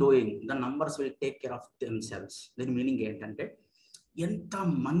 Insist on doing, the numbers will take care of themselves. దీని మీనింగ్ ఏంటంటే, ఎంత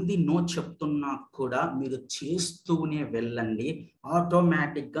మంది నో చెప్తున్నా కూడా మీరు చేస్తూనే వెళ్ళండి.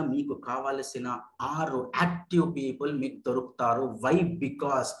 ఆటోమేటిక్ గా మీకు కావలసిన 6 యాక్టివ్ పీపుల్ మీకు దొరుకుతారు. Why?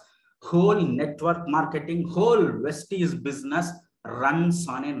 Because whole network marketing, whole Vestige business runs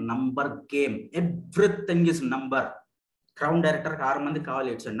on a number game. Everything is number. Crown డైరెక్టర్కి 6 మంది కావాలి,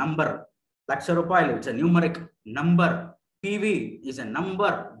 ఇట్స్ ఎ నంబర్. 1,00,000 రూపాయలు, it's a numeric number. PV is a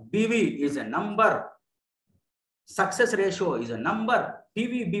number, BV is a number, success ratio is a number,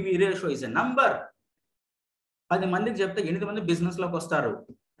 PV BV ratio is a number. 10 మందికి చెప్తే 8 మంది business లోకి వస్తారు.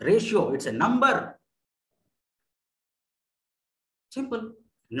 Ratio it's a number. Simple.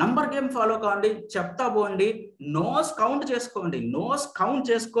 Number game follow కావండి, చెప్తా పోండి, nose count చేసుకోండి. Nose count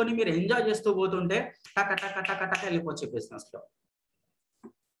చేసుకొని మీరు ఎంజాయ్ చేస్తూ పోతుంటే టక టక టక టక వెళ్ళిపోవచ్చు బిజినెస్ లో.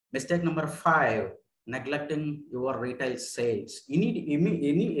 Mistake number 5, neglecting your retail sales.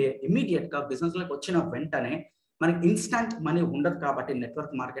 Immediate గా బిజినెస్ లోకి వచ్చిన వెంటనే మనకి ఇన్స్టంట్ మనీ ఉండదు కాబట్టి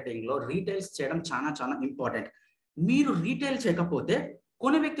నెట్వర్క్ మార్కెటింగ్ లో రీటైల్స్ చేయడం చాలా చాలా ఇంపార్టెంట్. మీరు రీటైల్ చేయకపోతే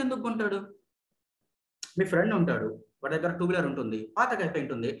కొనే వ్యక్తి ఎందుకు కొంటాడు? మీ ఫ్రెండ్ ఉంటాడు, వాడి దగ్గర 2 వీలర్ ఉంటుంది, పాతగా అయిపోయి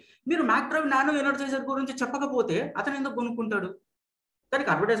ఉంటుంది. మీరు మ్యాక్డ్రైవ్ నానో ఎనర్జైజర్ గురించి చెప్పకపోతే అతను ఎందుకు కొనుక్కుంటాడు?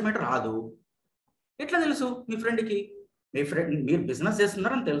 దానికి అడ్వర్టైజ్మెంట్ రాదు. ఎట్లా తెలుసు మీ ఫ్రెండ్కి? మీరు బిజినెస్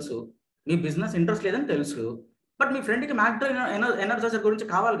చేస్తున్నారని తెలుసు, మీ బిజినెస్ ఇంట్రెస్ట్ లేదని తెలుసు, బట్ మీ ఫ్రెండ్కి మ్యాక్డ్రైవ్ ఎనర్జైజర్ గురించి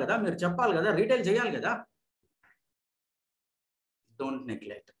కావాలి కదా, మీరు చెప్పాలి కదా, రీటైల్ చేయాలి కదా. Don't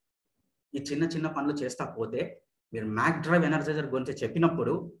neglect. ఈ చిన్న చిన్న పనులు చేస్తా పోతే మీరు మ్యాక్డ్రైవ్ ఎనర్జైజర్ గురించి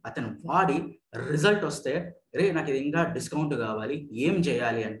చెప్పినప్పుడు అతను వాడి రిజల్ట్ వస్తే, రే నాకు ఇది ఇంకా డిస్కౌంట్ కావాలి, ఏం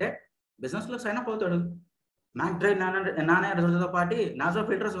చేయాలి అంటే బిజినెస్లో సైన్ అప్ అవుతాడు. మ్యాక్డ్రైవ్ నాన్ ఎనర్జైజర్తో పాటు నాజో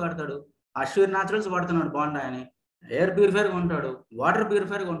ఫిల్టర్స్ వాడతాడు, అష్యూర్ న్యాచురల్స్ వాడుతున్నాడు బాగుంటాయని, ఎయిర్ ప్యూరిఫైర్ కొంటాడు, వాటర్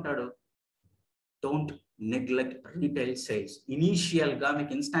ప్యూరిఫైర్ కొంటాడు. Don't neglect retail sales. Initial గా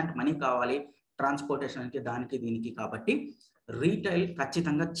మీకు ఇన్స్టాంట్ మనీ కావాలి ట్రాన్స్పోర్టేషన్కి, దానికి దీనికి, కాబట్టి రీటైల్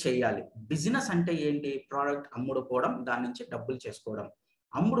ఖచ్చితంగా చేయాలి. బిజినెస్ అంటే ఏంటి? ప్రోడక్ట్ అమ్ముడు పోవడం, దాని నుంచి డబ్బులు చేసుకోవడం.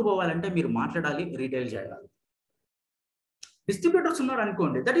 అమ్ముడు పోవాలంటే మీరు మాట్లాడాలి, రీటైల్ చేయాలి. డిస్ట్రిబ్యూటర్స్ ఉన్నారు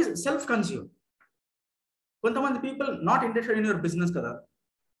అనుకోండి, దట్ ఈస్ సెల్ఫ్ కన్స్యూమ్. కొంతమంది people not interested in your business కదా,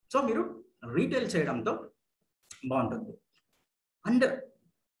 సో మీరు రీటైల్ చేయడంతో బాగుంటుంది. అండ్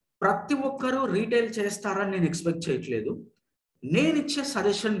ప్రతి ఒక్కరూ రీటైల్ చేస్తారని నేను ఎక్స్పెక్ట్ చేయట్లేదు. నేను ఇచ్చే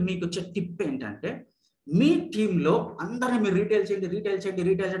సజెషన్, మీకు వచ్చే టిప్ ఏంటంటే, మీ టీంలో అందరినీ మీరు రీటైల్ చేయండి రీటైల్ చేయండి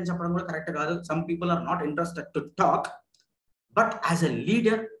రీటైల్ చేయండి చెప్పడం కూడా కరెక్ట్ కాదు. Some people are not interested to talk, but as a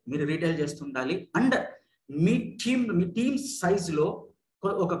leader మీరు retail చేస్తుండాలి. And me team size లో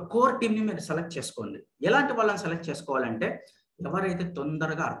ఒక కోర్ టీమ్ ని మీరు సెలెక్ట్ చేసుకోండి. ఎలాంటి వాళ్ళని సెలెక్ట్ చేసుకోవాలంటే, ఎవరైతే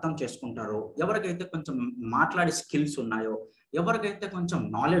తొందరగా అర్థం చేసుకుంటారో, ఎవరికైతే కొంచెం మాట్లాడే స్కిల్స్ ఉన్నాయో, ఎవరికైతే కొంచెం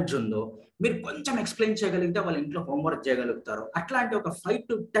నాలెడ్జ్ ఉందో, మీరు కొంచెం ఎక్స్ప్లెయిన్ చేయగలిగితే వాళ్ళ ఇంట్లో హోంవర్క్ చేయగలుగుతారు. అట్లాంటి ఒక 5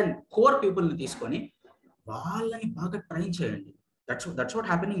 to 10 కోర్ పీపుల్ని తీసుకొని వాళ్ళని బాగా ట్రైన్ చేయండి. That's what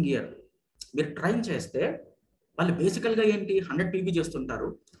happening here. మీరు ట్రైన్ చేస్తే వాళ్ళు బేసికల్గా ఏంటి, 100 పీవీ చేస్తుంటారు.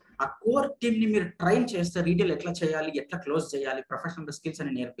 ఆ కోర్ టీమ్ ని మీరు ట్రైన్ చేస్తే, రీటైల్ ఎట్లా చేయాలి, ఎట్లా క్లోజ్ చేయాలి, ప్రొఫెషనల్ స్కిల్స్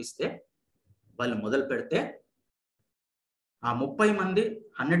అని నేర్పిస్తే, వాళ్ళు మొదలు పెడితే ఆ 30 మంది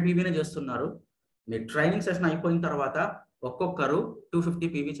 100 పీవీనే చేస్తున్నారు. మీ ట్రైనింగ్ సెషన్ అయిపోయిన తర్వాత ఒక్కొక్కరు 250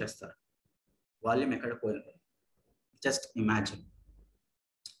 పీవీ చేస్తారు. వాల్యూమ్ ఎక్కడ పోయింది? Just imagine.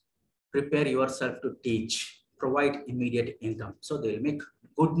 Prepare yourself to teach, provide immediate income, so they will make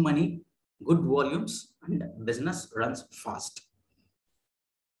good money, good volumes, and business runs fast.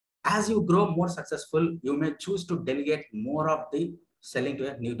 As you grow more successful, you may choose to delegate more of the selling to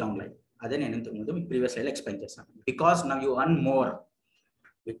a new downline. అదే నేను ఇంతకు ముందు మీకు previous line explain చేశాను. Because now you earn more.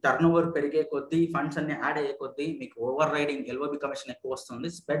 Me turn over పెరిగే కొద్దీ, funds అన్ని add అయ్యే కొద్దీ మీకు ఓవర్ రైడింగ్ ఎల్ఓబి కమిషన్ ఎక్కువ వస్తుంది.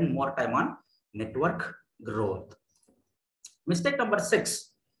 Spend more time on network growth. Mistake number 6,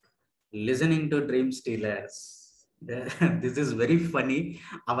 listening to dream Steelers. This is very funny.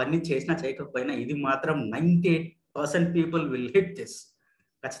 అవన్నీ చేసినా చేయకపోయినా ఇది మాత్రం 98% పీపుల్ విల్ హిట్ దిస్.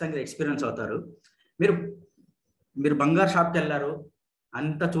 ఖచ్చితంగా ఎక్స్పీరియన్స్ అవుతారు. మీరు బంగారు షాప్కి వెళ్ళారు,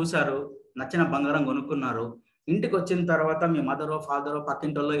 అంతా చూసారు, నచ్చిన బంగారం కొనుక్కున్నారు. ఇంటికి వచ్చిన తర్వాత మీ మదరో ఫాదరో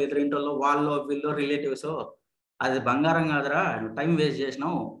పక్కింటోళ్ళో ఎదురింటోళ్ళో వాళ్ళో వీళ్ళో రిలేటివ్సో, అది బంగారం కాదురా, నువ్వు టైం వేస్ట్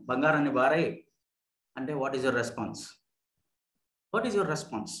చేసినావు, బంగారాన్ని బారై అంటే, what is your response? What is your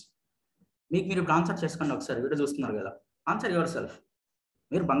response? మీకు మీరు ఇప్పుడు ఆన్సర్ చేసుకోండి. ఒకసారి వీడియో చూస్తున్నారు కదా, ఆన్సర్ యువర్ సెల్ఫ్.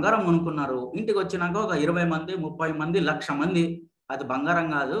 మీరు బంగారం కొనుక్కున్నారు, ఇంటికి వచ్చినాక ఒక 20 మంది 30 మంది 1,00,000 మంది అది బంగారం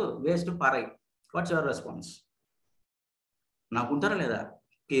కాదు, వేస్ట్, పారై. What's your response? నాకుంటారా లేదా?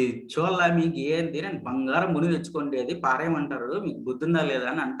 చోళ్ళ మీకు ఏంటి, నేను బంగారం ముని తెచ్చుకోండి, అది పారేయమంటారు, మీకు బుద్ధుందా లేదా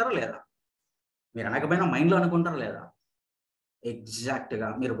అని అంటారా లేదా? మీరు అనకపోయినా మైండ్లో అనుకుంటారా లేదా? ఎగ్జాక్ట్గా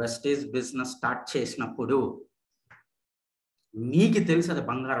మీరు వెస్టేజ్ బిజినెస్ స్టార్ట్ చేసినప్పుడు మీకు తెలుసు అది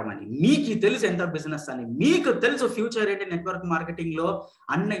బంగారం అని, మీకు తెలుసు ఎంత బిజినెస్ అని, మీకు తెలుసు ఫ్యూచర్ ఏంటి నెట్వర్క్ మార్కెటింగ్ లో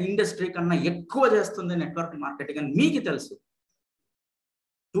అన్న ఇండస్ట్రీ కన్నా ఎక్కువ చేస్తుంది నెట్వర్క్ మార్కెటింగ్ అని మీకు తెలుసు.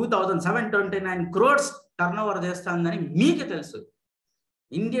 2,729 crores టర్న్ ఓవర్ చేస్తుందని మీకు తెలుసు.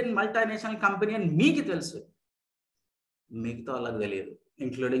 ఇండియన్ మల్టీనేషనల్ కంపెనీ అని మీకు తెలుసు. మిగతా వాళ్ళకి తెలియదు,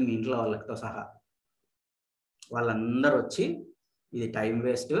 ఇంక్లూడింగ్ మీ ఇంట్లో వాళ్ళతో సహా. వాళ్ళందరూ వచ్చి ఇది టైం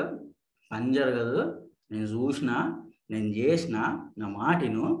వేస్ట్, పని జరగదు, నేను చూసిన, నేను చేసిన, నా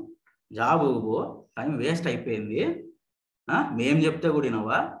మాటిను, జాబు పో, టైం వేస్ట్ అయిపోయింది, మేం చెప్తే కూడా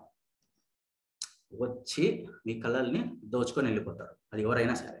వినవా, వచ్చి మీ కళల్ని దోచుకొని వెళ్ళిపోతారు. అది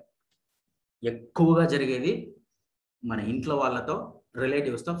ఎవరైనా సరే. ఎక్కువగా జరిగేది మన ఇంట్లో వాళ్ళతో,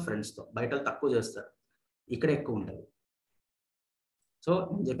 రిలేటివ్స్తో, ఫ్రెండ్స్తో. బయట తక్కువ చేస్తారు, ఇక్కడ ఎక్కువ ఉంటుంది. సో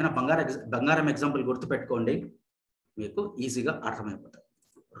నేను చెప్పిన బంగారం ఎగ్జాంపుల్ గుర్తుపెట్టుకోండి, మీకు ఈజీగా అర్థమైపోతుంది.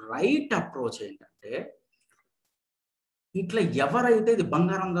 రైట్ అప్రోచ్ ఏంటంటే, ఇట్లా ఎవరైతే ఇది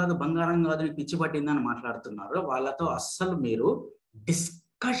బంగారం కాదు అని పిచ్చి పట్టిందని మాట్లాడుతున్నారో వాళ్ళతో అస్సలు మీరు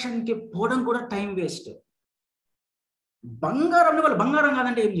డిస్కషన్కి పోవడం కూడా టైం వేస్ట్. వాళ్ళు బంగారం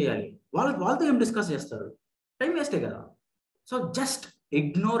కాదంటే ఏం చేయాలి? వాళ్ళతో ఏం డిస్కస్ చేస్తారు? టైం వేస్టే కదా. So just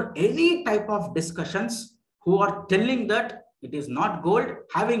ignore any type of discussions who are telling that it is not gold,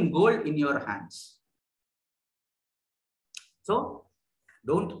 having gold in your hands. So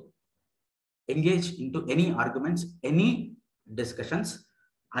don't engage into any arguments, any discussions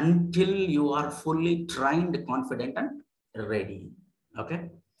until you are fully trained, confident and ready. Okay,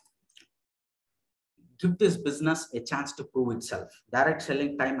 give this business a chance to prove itself. Direct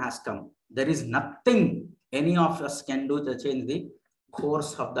selling time has come. There is nothing any of us can do to change the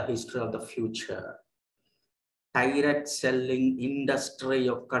course of the history of the future. Direct selling industry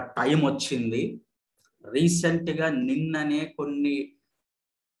యొక్క time వచ్చింది. Recent గా నిన్ననే కొన్ని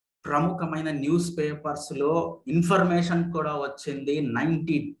ప్రముఖమైన news papers లో information కూడా వచ్చింది,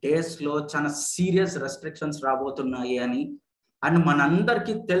 90 days లో చాలా సీరియస్ రెస్ట్రిక్షన్స్ రాబోతున్నాయి అని. అండ్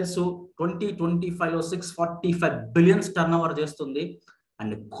మనందరికీ తెలుసు 2025లో 645 బిలియన్స్ టర్న్ ఓవర్ చేస్తుంది.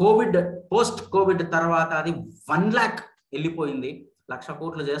 అండ్ పోస్ట్ కోవిడ్ తర్వాత అది 1 lakh వెళ్ళిపోయింది, 1,00,000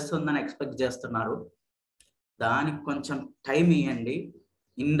 కోట్లు చేస్తుందని ఎక్స్పెక్ట్ చేస్తున్నారు. దానికి కొంచెం టైం ఇవ్వండి.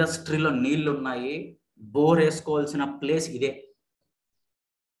 ఇండస్ట్రీలో నీళ్లు ఉన్నాయి, బోర్ వేసుకోవాల్సిన ప్లేస్ ఇదే.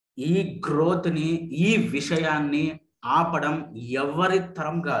 ఈ గ్రోత్ ని, ఈ విషయాన్ని ఆపడం ఎవరి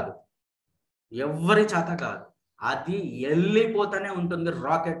తరం కాదు, ఎవరి చేత కాదు. అది వెళ్ళిపోతూనే ఉంటుంది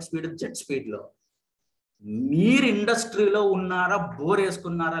రాకెట్ స్పీడ్, జెట్ స్పీడ్ లో. మీరు ఇండస్ట్రీలో ఉన్నారా, బోర్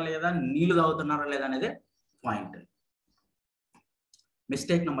వేసుకున్నారా లేదా, నీళ్లు తాగుతున్నారా లేదా అనేది point.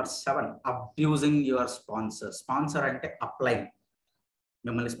 Mistake number 7, abusing your sponsor. Sponsor అంటే అప్లైన్,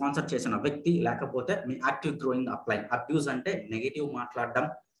 మిమ్మల్ని స్పాన్సర్ చేసిన వ్యక్తి, లేకపోతే మీ యాక్టివ్ గ్రోయింగ్ అప్లైన్. అబ్యూజ్ అంటే నెగిటివ్ మాట్లాడడం,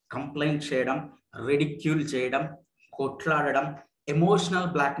 కంప్లైంట్ చేయడం, రిడిక్యూల్ చేయడం, కొట్లాడడం, ఎమోషనల్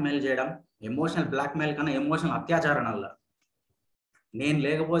బ్లాక్మెయిల్ చేయడం. ఎమోషనల్ బ్లాక్మెయిల్ కన్నా ఎమోషనల్ అత్యాచారం వల్ల, నేను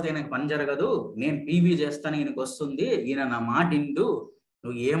లేకపోతే ఈయనకు పని జరగదు, నేను పీవీ చేస్తాను, ఈయనకు వస్తుంది, ఈయన నా మాట ఇండు,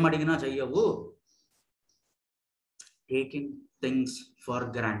 నువ్వు ఏమడిగినా చెయ్యవు. Taking things for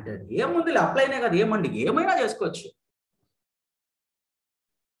granted. ఏముంది, అప్లైనే కదా, ఏమైనా చేసుకోవచ్చు.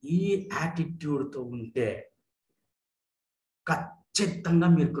 ఈ యాటిట్యూడ్తో ఉంటే ఖచ్చితంగా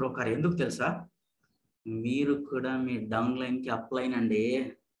మీరు గ్రో కారు. ఎందుకు తెలుసా? మీరు కూడా మీ డౌన్ లైన్కి అప్లైన్ అండి.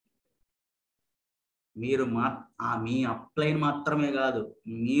 మీరు మీ అప్లైన్ మాత్రమే కాదు,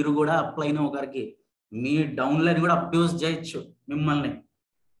 మీరు కూడా అప్లైన్ ఒకరికి. మీ డౌన్ లైన్ కూడా అబ్యూస్ చేయొచ్చు,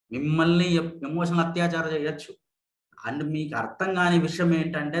 మిమ్మల్ని ఎమోషనల్ అత్యాచారం చేయొచ్చు. అండ్ మీకు అర్థం కాని విషయం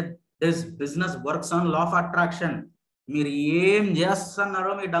ఏంటంటే, this business works on law of attraction. మీరు ఏం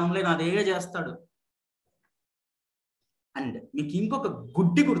చేస్తున్నారో మీ డౌన్ లైన్ అదే చేస్తాడు. అండ్ మీకు ఇంకొక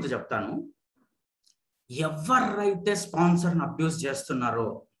గుడ్డి గుర్తు చెప్తాను. ఎవరైతే స్పాన్సర్ని అబ్యూస్ చేస్తున్నారో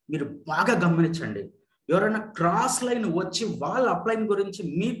మీరు బాగా గమనించండి. ఎవరైనా క్రాస్ లైన్ వచ్చి వాళ్ళ అప్లైన్ గురించి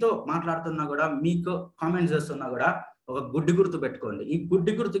మీతో మాట్లాడుతున్నా కూడా, మీకు కామెంట్స్ చేస్తున్నా కూడా, ఒక గుడ్డి గుర్తు పెట్టుకోండి. ఈ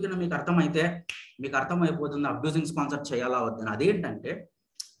గుడ్డి గుర్తు కింద మీకు అర్థమైతే మీకు అర్థమైపోతుంది అబ్యూజింగ్ స్పాన్సర్ చేయాలా వద్దని. అదేంటంటే,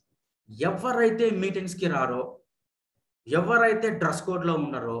 ఎవరైతే మీటింగ్స్కి రారో, ఎవరైతే డ్రెస్ కోడ్లో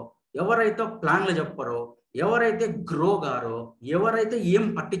ఉన్నారో, ఎవరైతే ప్లాన్లు చెప్పరో, ఎవరైతే గ్రో గారో, ఎవరైతే ఏం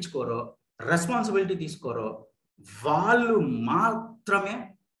పట్టించుకోరో, రెస్పాన్సిబిలిటీ తీసుకోరో, వాళ్ళు మాత్రమే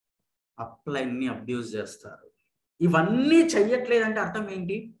అప్లైన్ని అబ్యూజ్ చేస్తారు. ఇవన్నీ చెయ్యట్లేదంటే అర్థం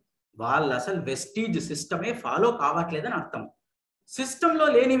ఏంటి? వాళ్ళు అసలు వెస్టీజ్ సిస్టమే ఫాలో కావట్లేదని అర్థం. సిస్టంలో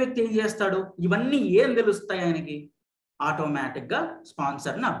లేని వ్యక్తి ఏం చేస్తాడు? ఇవన్నీ ఏం తెలుస్తాయి ఆయనకి? ఆటోమేటిక్గా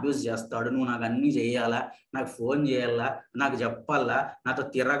స్పాన్సర్ని అబ్యూజ్ చేస్తాడు. నువ్వు నాకు అన్నీ చేయాలా, నాకు ఫోన్ చేయాలా, నాకు చెప్పాలా, నాతో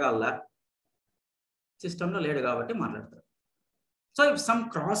తిరగాలా. సిస్టంలో లేడు కాబట్టి మాట్లాడతారు. So if some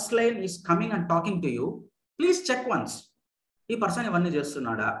cross line is coming and talking to you, please check once. ఈ పర్సన్ ఇవన్నీ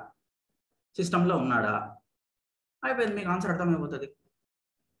చేస్తున్నాడా, సిస్టంలో ఉన్నాడా? అయిపోయింది, మీకు ఆన్సర్ అర్థమైపోతుంది.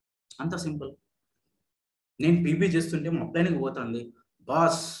 అంత సింపుల్. నేను పీపీ చేస్తుంటే మా అప్లైన్కి పోతుంది,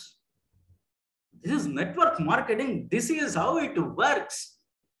 boss this is network marketing, this is how it works.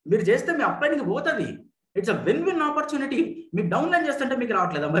 మీరు చేస్తే మీ అప్లైన్కి పోతుంది. It's a win win opportunity. మీకు డౌన్ లైన్ చేస్తుంటే మీకు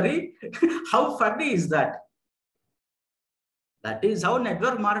రావట్లేదా మరి? How funny is that? That is how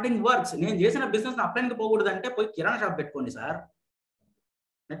network marketing works. నేను చేసిన బిజినెస్ అప్లైన్కి పోకూడదు అంటే పోయి కిరాణా షాప్ పెట్టుకోండి సార్.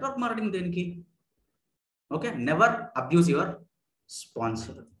 నెట్వర్క్ మార్కెటింగ్ దేనికి? Okay, never abuse your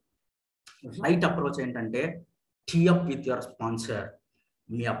sponsor. Right approach ఏంటంటే tea up with your sponsor.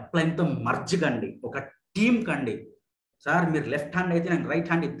 Me అప్లైన్తో merge కండి, ఒక టీమ్ కండి. సార్ మీరు లెఫ్ట్ హ్యాండ్ అయితే నేను రైట్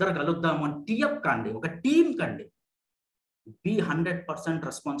హ్యాండ్, ఇద్దరు కలుద్దాము అని టీ అప్ కండి, ఒక టీమ్ కండి. Be 100%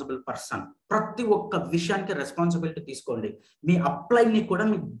 responsible person. ప్రతి ఒక్క విషయానికి రెస్పాన్సిబిలిటీ తీసుకోండి. మీ అప్లైన్ని కూడా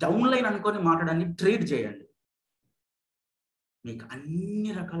మీ డౌన్ లైన్ అనుకొని మాట్లాడడానికి ట్రీట్ చేయండి. మీకు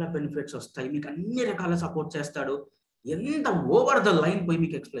అన్ని రకాల బెనిఫిట్స్ వస్తాయి, మీకు అన్ని రకాల సపోర్ట్ చేస్తాడు. ఎంత ఓవర్ ద లైన్ పోయి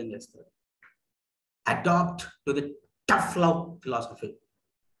మీకు ఎక్స్ప్లెయిన్ చేస్తాడు. Adapt to the tough love philosophy.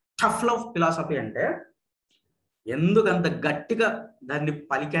 Tough love philosophy అంటే ఎందుకంత గట్టిగా దాన్ని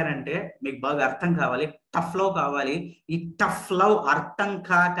పలికారంటే మీకు బాగా అర్థం కావాలి. టఫ్ లవ్ కావాలి. ఈ టఫ్ లవ్ అర్థం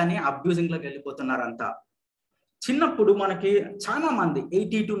కాకనే అబ్యూజింగ్ లోకి వెళ్ళిపోతున్నారు అంతా. చిన్నప్పుడు మనకి చాలా మంది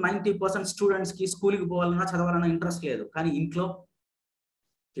 80 to 90% స్టూడెంట్స్ కి స్కూల్కి పోవాలన్నా చదవాలన్నా ఇంట్రెస్ట్ లేదు. కానీ ఇంట్లో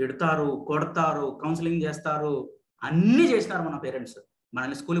తిడతారు, కొడతారు, కౌన్సిలింగ్ చేస్తారు, అన్ని చేసినారు మన పేరెంట్స్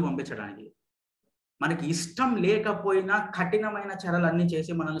మనల్ని స్కూల్కి పంపించడానికి. మనకి ఇష్టం లేకపోయినా కఠినమైన చర్యలు అన్ని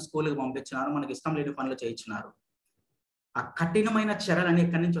చేసి మనల్ని స్కూల్కి పంపించినారు, మనకి ఇష్టం లేని పనులు చేయించినారు. ఆ కఠినమైన చర్యలన్నీ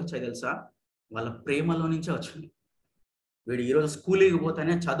ఎక్కడి నుంచి వచ్చాయి తెలుసా? వాళ్ళ ప్రేమలో నుంచే వచ్చింది. వీడు ఈరోజు స్కూల్కి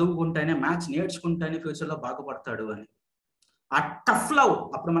పోతేనే, చదువుకుంటేనే, మ్యాథ్స్ నేర్చుకుంటేనే ఫ్యూచర్లో బాగుపడతాడు అని. ఆ టఫ్ లవ్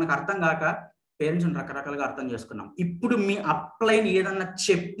అప్పుడు మనకు అర్థం కాక పేరెంట్స్ రకరకాలుగా అర్థం చేసుకున్నాం. ఇప్పుడు మీ అప్లైన్ ఏదన్నా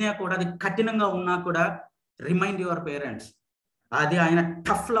చెప్పినా కూడా అది కఠినంగా ఉన్నా కూడా రిమైండ్ యువర్ పేరెంట్స్. అది ఆయన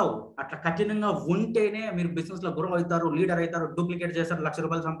టఫ్ లవ్. అట్లా కఠినంగా ఉంటేనే మీరు బిజినెస్ లో గ్రో అవుతారు, లీడర్ అవుతారు, డూప్లికేట్ చేస్తారు,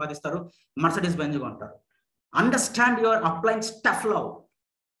 ₹1,00,000 సంపాదిస్తారు, మర్సిడీస్ బెంజ్ కొంటారు. Understand your అప్లైన్స్ tough love.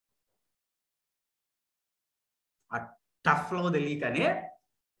 ఆ టఫ్ లవ్ తెలియకనే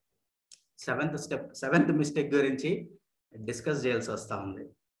సెవెంత్ మిస్టేక్ గురించి డిస్కస్ చేయాల్సి వస్తా ఉంది.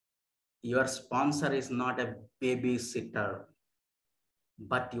 Your sponsor is not a baby sitter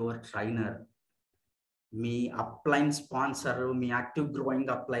but your trainer. Me upline sponsor, me active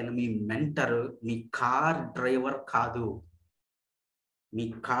growing upline, me mentor, me car driver కాదు. మీ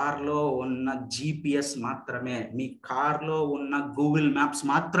కార్లో ఉన్న GPS మాత్రమే, మీ కార్లో ఉన్న గూగుల్ మ్యాప్స్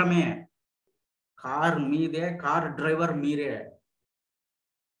మాత్రమే. కార్ మీదే, కార్ డ్రైవర్ మీరే.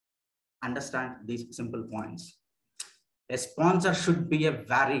 Understand these simple points. A sponsor should be a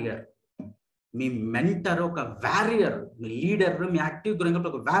warrior. Me mentor ఒక వారియర్, మీ లీడర్, మీ యాక్టివ్ గ్రోయింగ్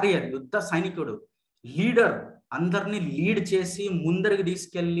ఒక వారియర్, యుద్ధ సైనికుడు, లీడర్. అందరినీ లీడ్ చేసి ముందరికి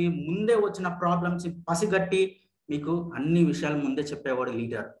తీసుకెళ్ళి ముందే వచ్చిన ప్రాబ్లమ్స్ పసిగట్టి మీకు అన్ని విషయాలు ముందే చెప్పేవాడు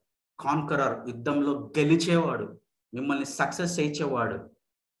లీడర్. కాన్కరర్, యుద్ధంలో గెలిచేవాడు, మిమ్మల్ని success చేయించేవాడు.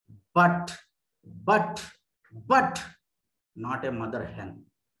 But but but not a mother hen.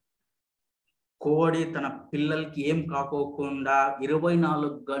 కోడి తన పిల్లలకి ఏం కాకోకుండా 24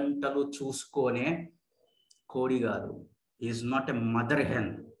 గంటలు చూసుకొనే కోడి కాదు. Is not a mother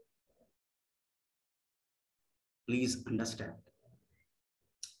hen. Please understand.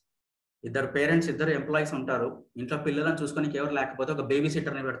 ఇద్దరు పేరెంట్స్, ఇద్దరు ఎంప్లాయీస్ ఉంటారు. ఇంట్లో పిల్లలను చూసుకొని ఎవరు లేకపోతే ఒక బేబీ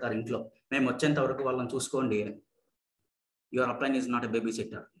సిట్టర్ని పెడతారు ఇంట్లో. మేము వచ్చేంత వరకు వాళ్ళని చూసుకోండి. Your upline is not a baby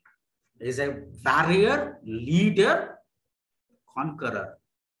sitter. Is a warrior, leader, conqueror.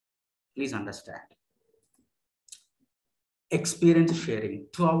 Please understand. Experience sharing.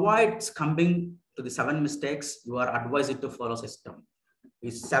 To avoid succumbing to the 7 mistakes, you are advised to follow system. ఈ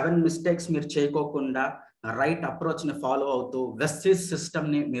 7 mistakes మీరు చేయకోకుండా రైట్ అప్రోచ్ ని follow అవుతూ wastage system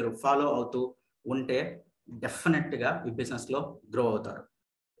ని మీరు follow అవుతూ ఉంటే definite గా ఈ బిజినెస్ లో గ్రో అవుతారు.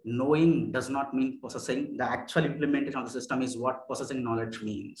 Knowing does not mean possessing. The actual implementation of the system is what possessing knowledge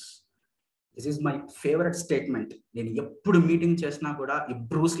means. This is my favourite statement. నేను ఎప్పుడు మీటింగ్ చేసినా కూడా ఈ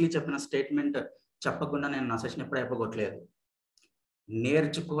బ్రూస్లీ చెప్పిన స్టేట్మెంట్ చెప్పకుండా నేను నా సెషన్ ఎప్పుడు అయిపోగొట్టలేదు.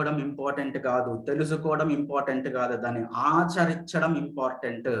 నేర్చుకోవడం ఇంపార్టెంట్ కాదు, తెలుసుకోవడం ఇంపార్టెంట్ కాదు, దాన్ని ఆచరించడం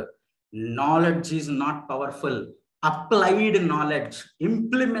important. Knowledge is not powerful, applied knowledge,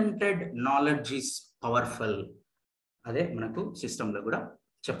 implemented knowledge is powerful. అదే మనకు సిస్టంలో కూడా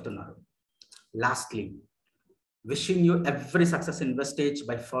చెప్తున్నారు. Lastly, wishing you every success in Vestige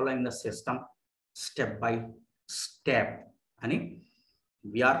by following the system step by step. Ani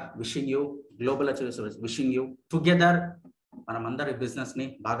we are wishing you global achievers, wishing you together manamandari business ni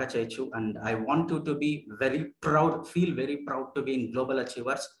baga cheyachu. And I want you to be very proud, feel very proud to be in global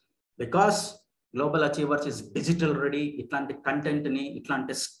achievers, because global achievers is digital ready. Itlanti content ni,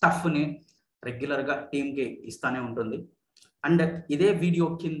 itlanti stuff ni regular ga team ki istane untundi. And ide video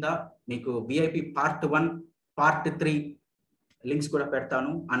kinda meeku VIP part 1 part 3 links కూడా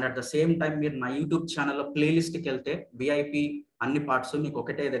పెడతాను. And at the same time మీరు నా YouTube ఛానల్లో ప్లేలిస్ట్కి వెళ్తే VIP అన్ని parts మీకు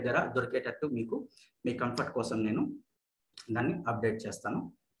ఒకటే దగ్గర దొరికేటట్టు మీకు మీ కంఫర్ట్ కోసం నేను దాన్ని అప్డేట్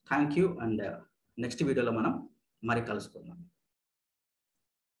చేస్తాను. Thank you. అండ్ నెక్స్ట్ వీడియోలో మనం మరి కలుసుకుందాం.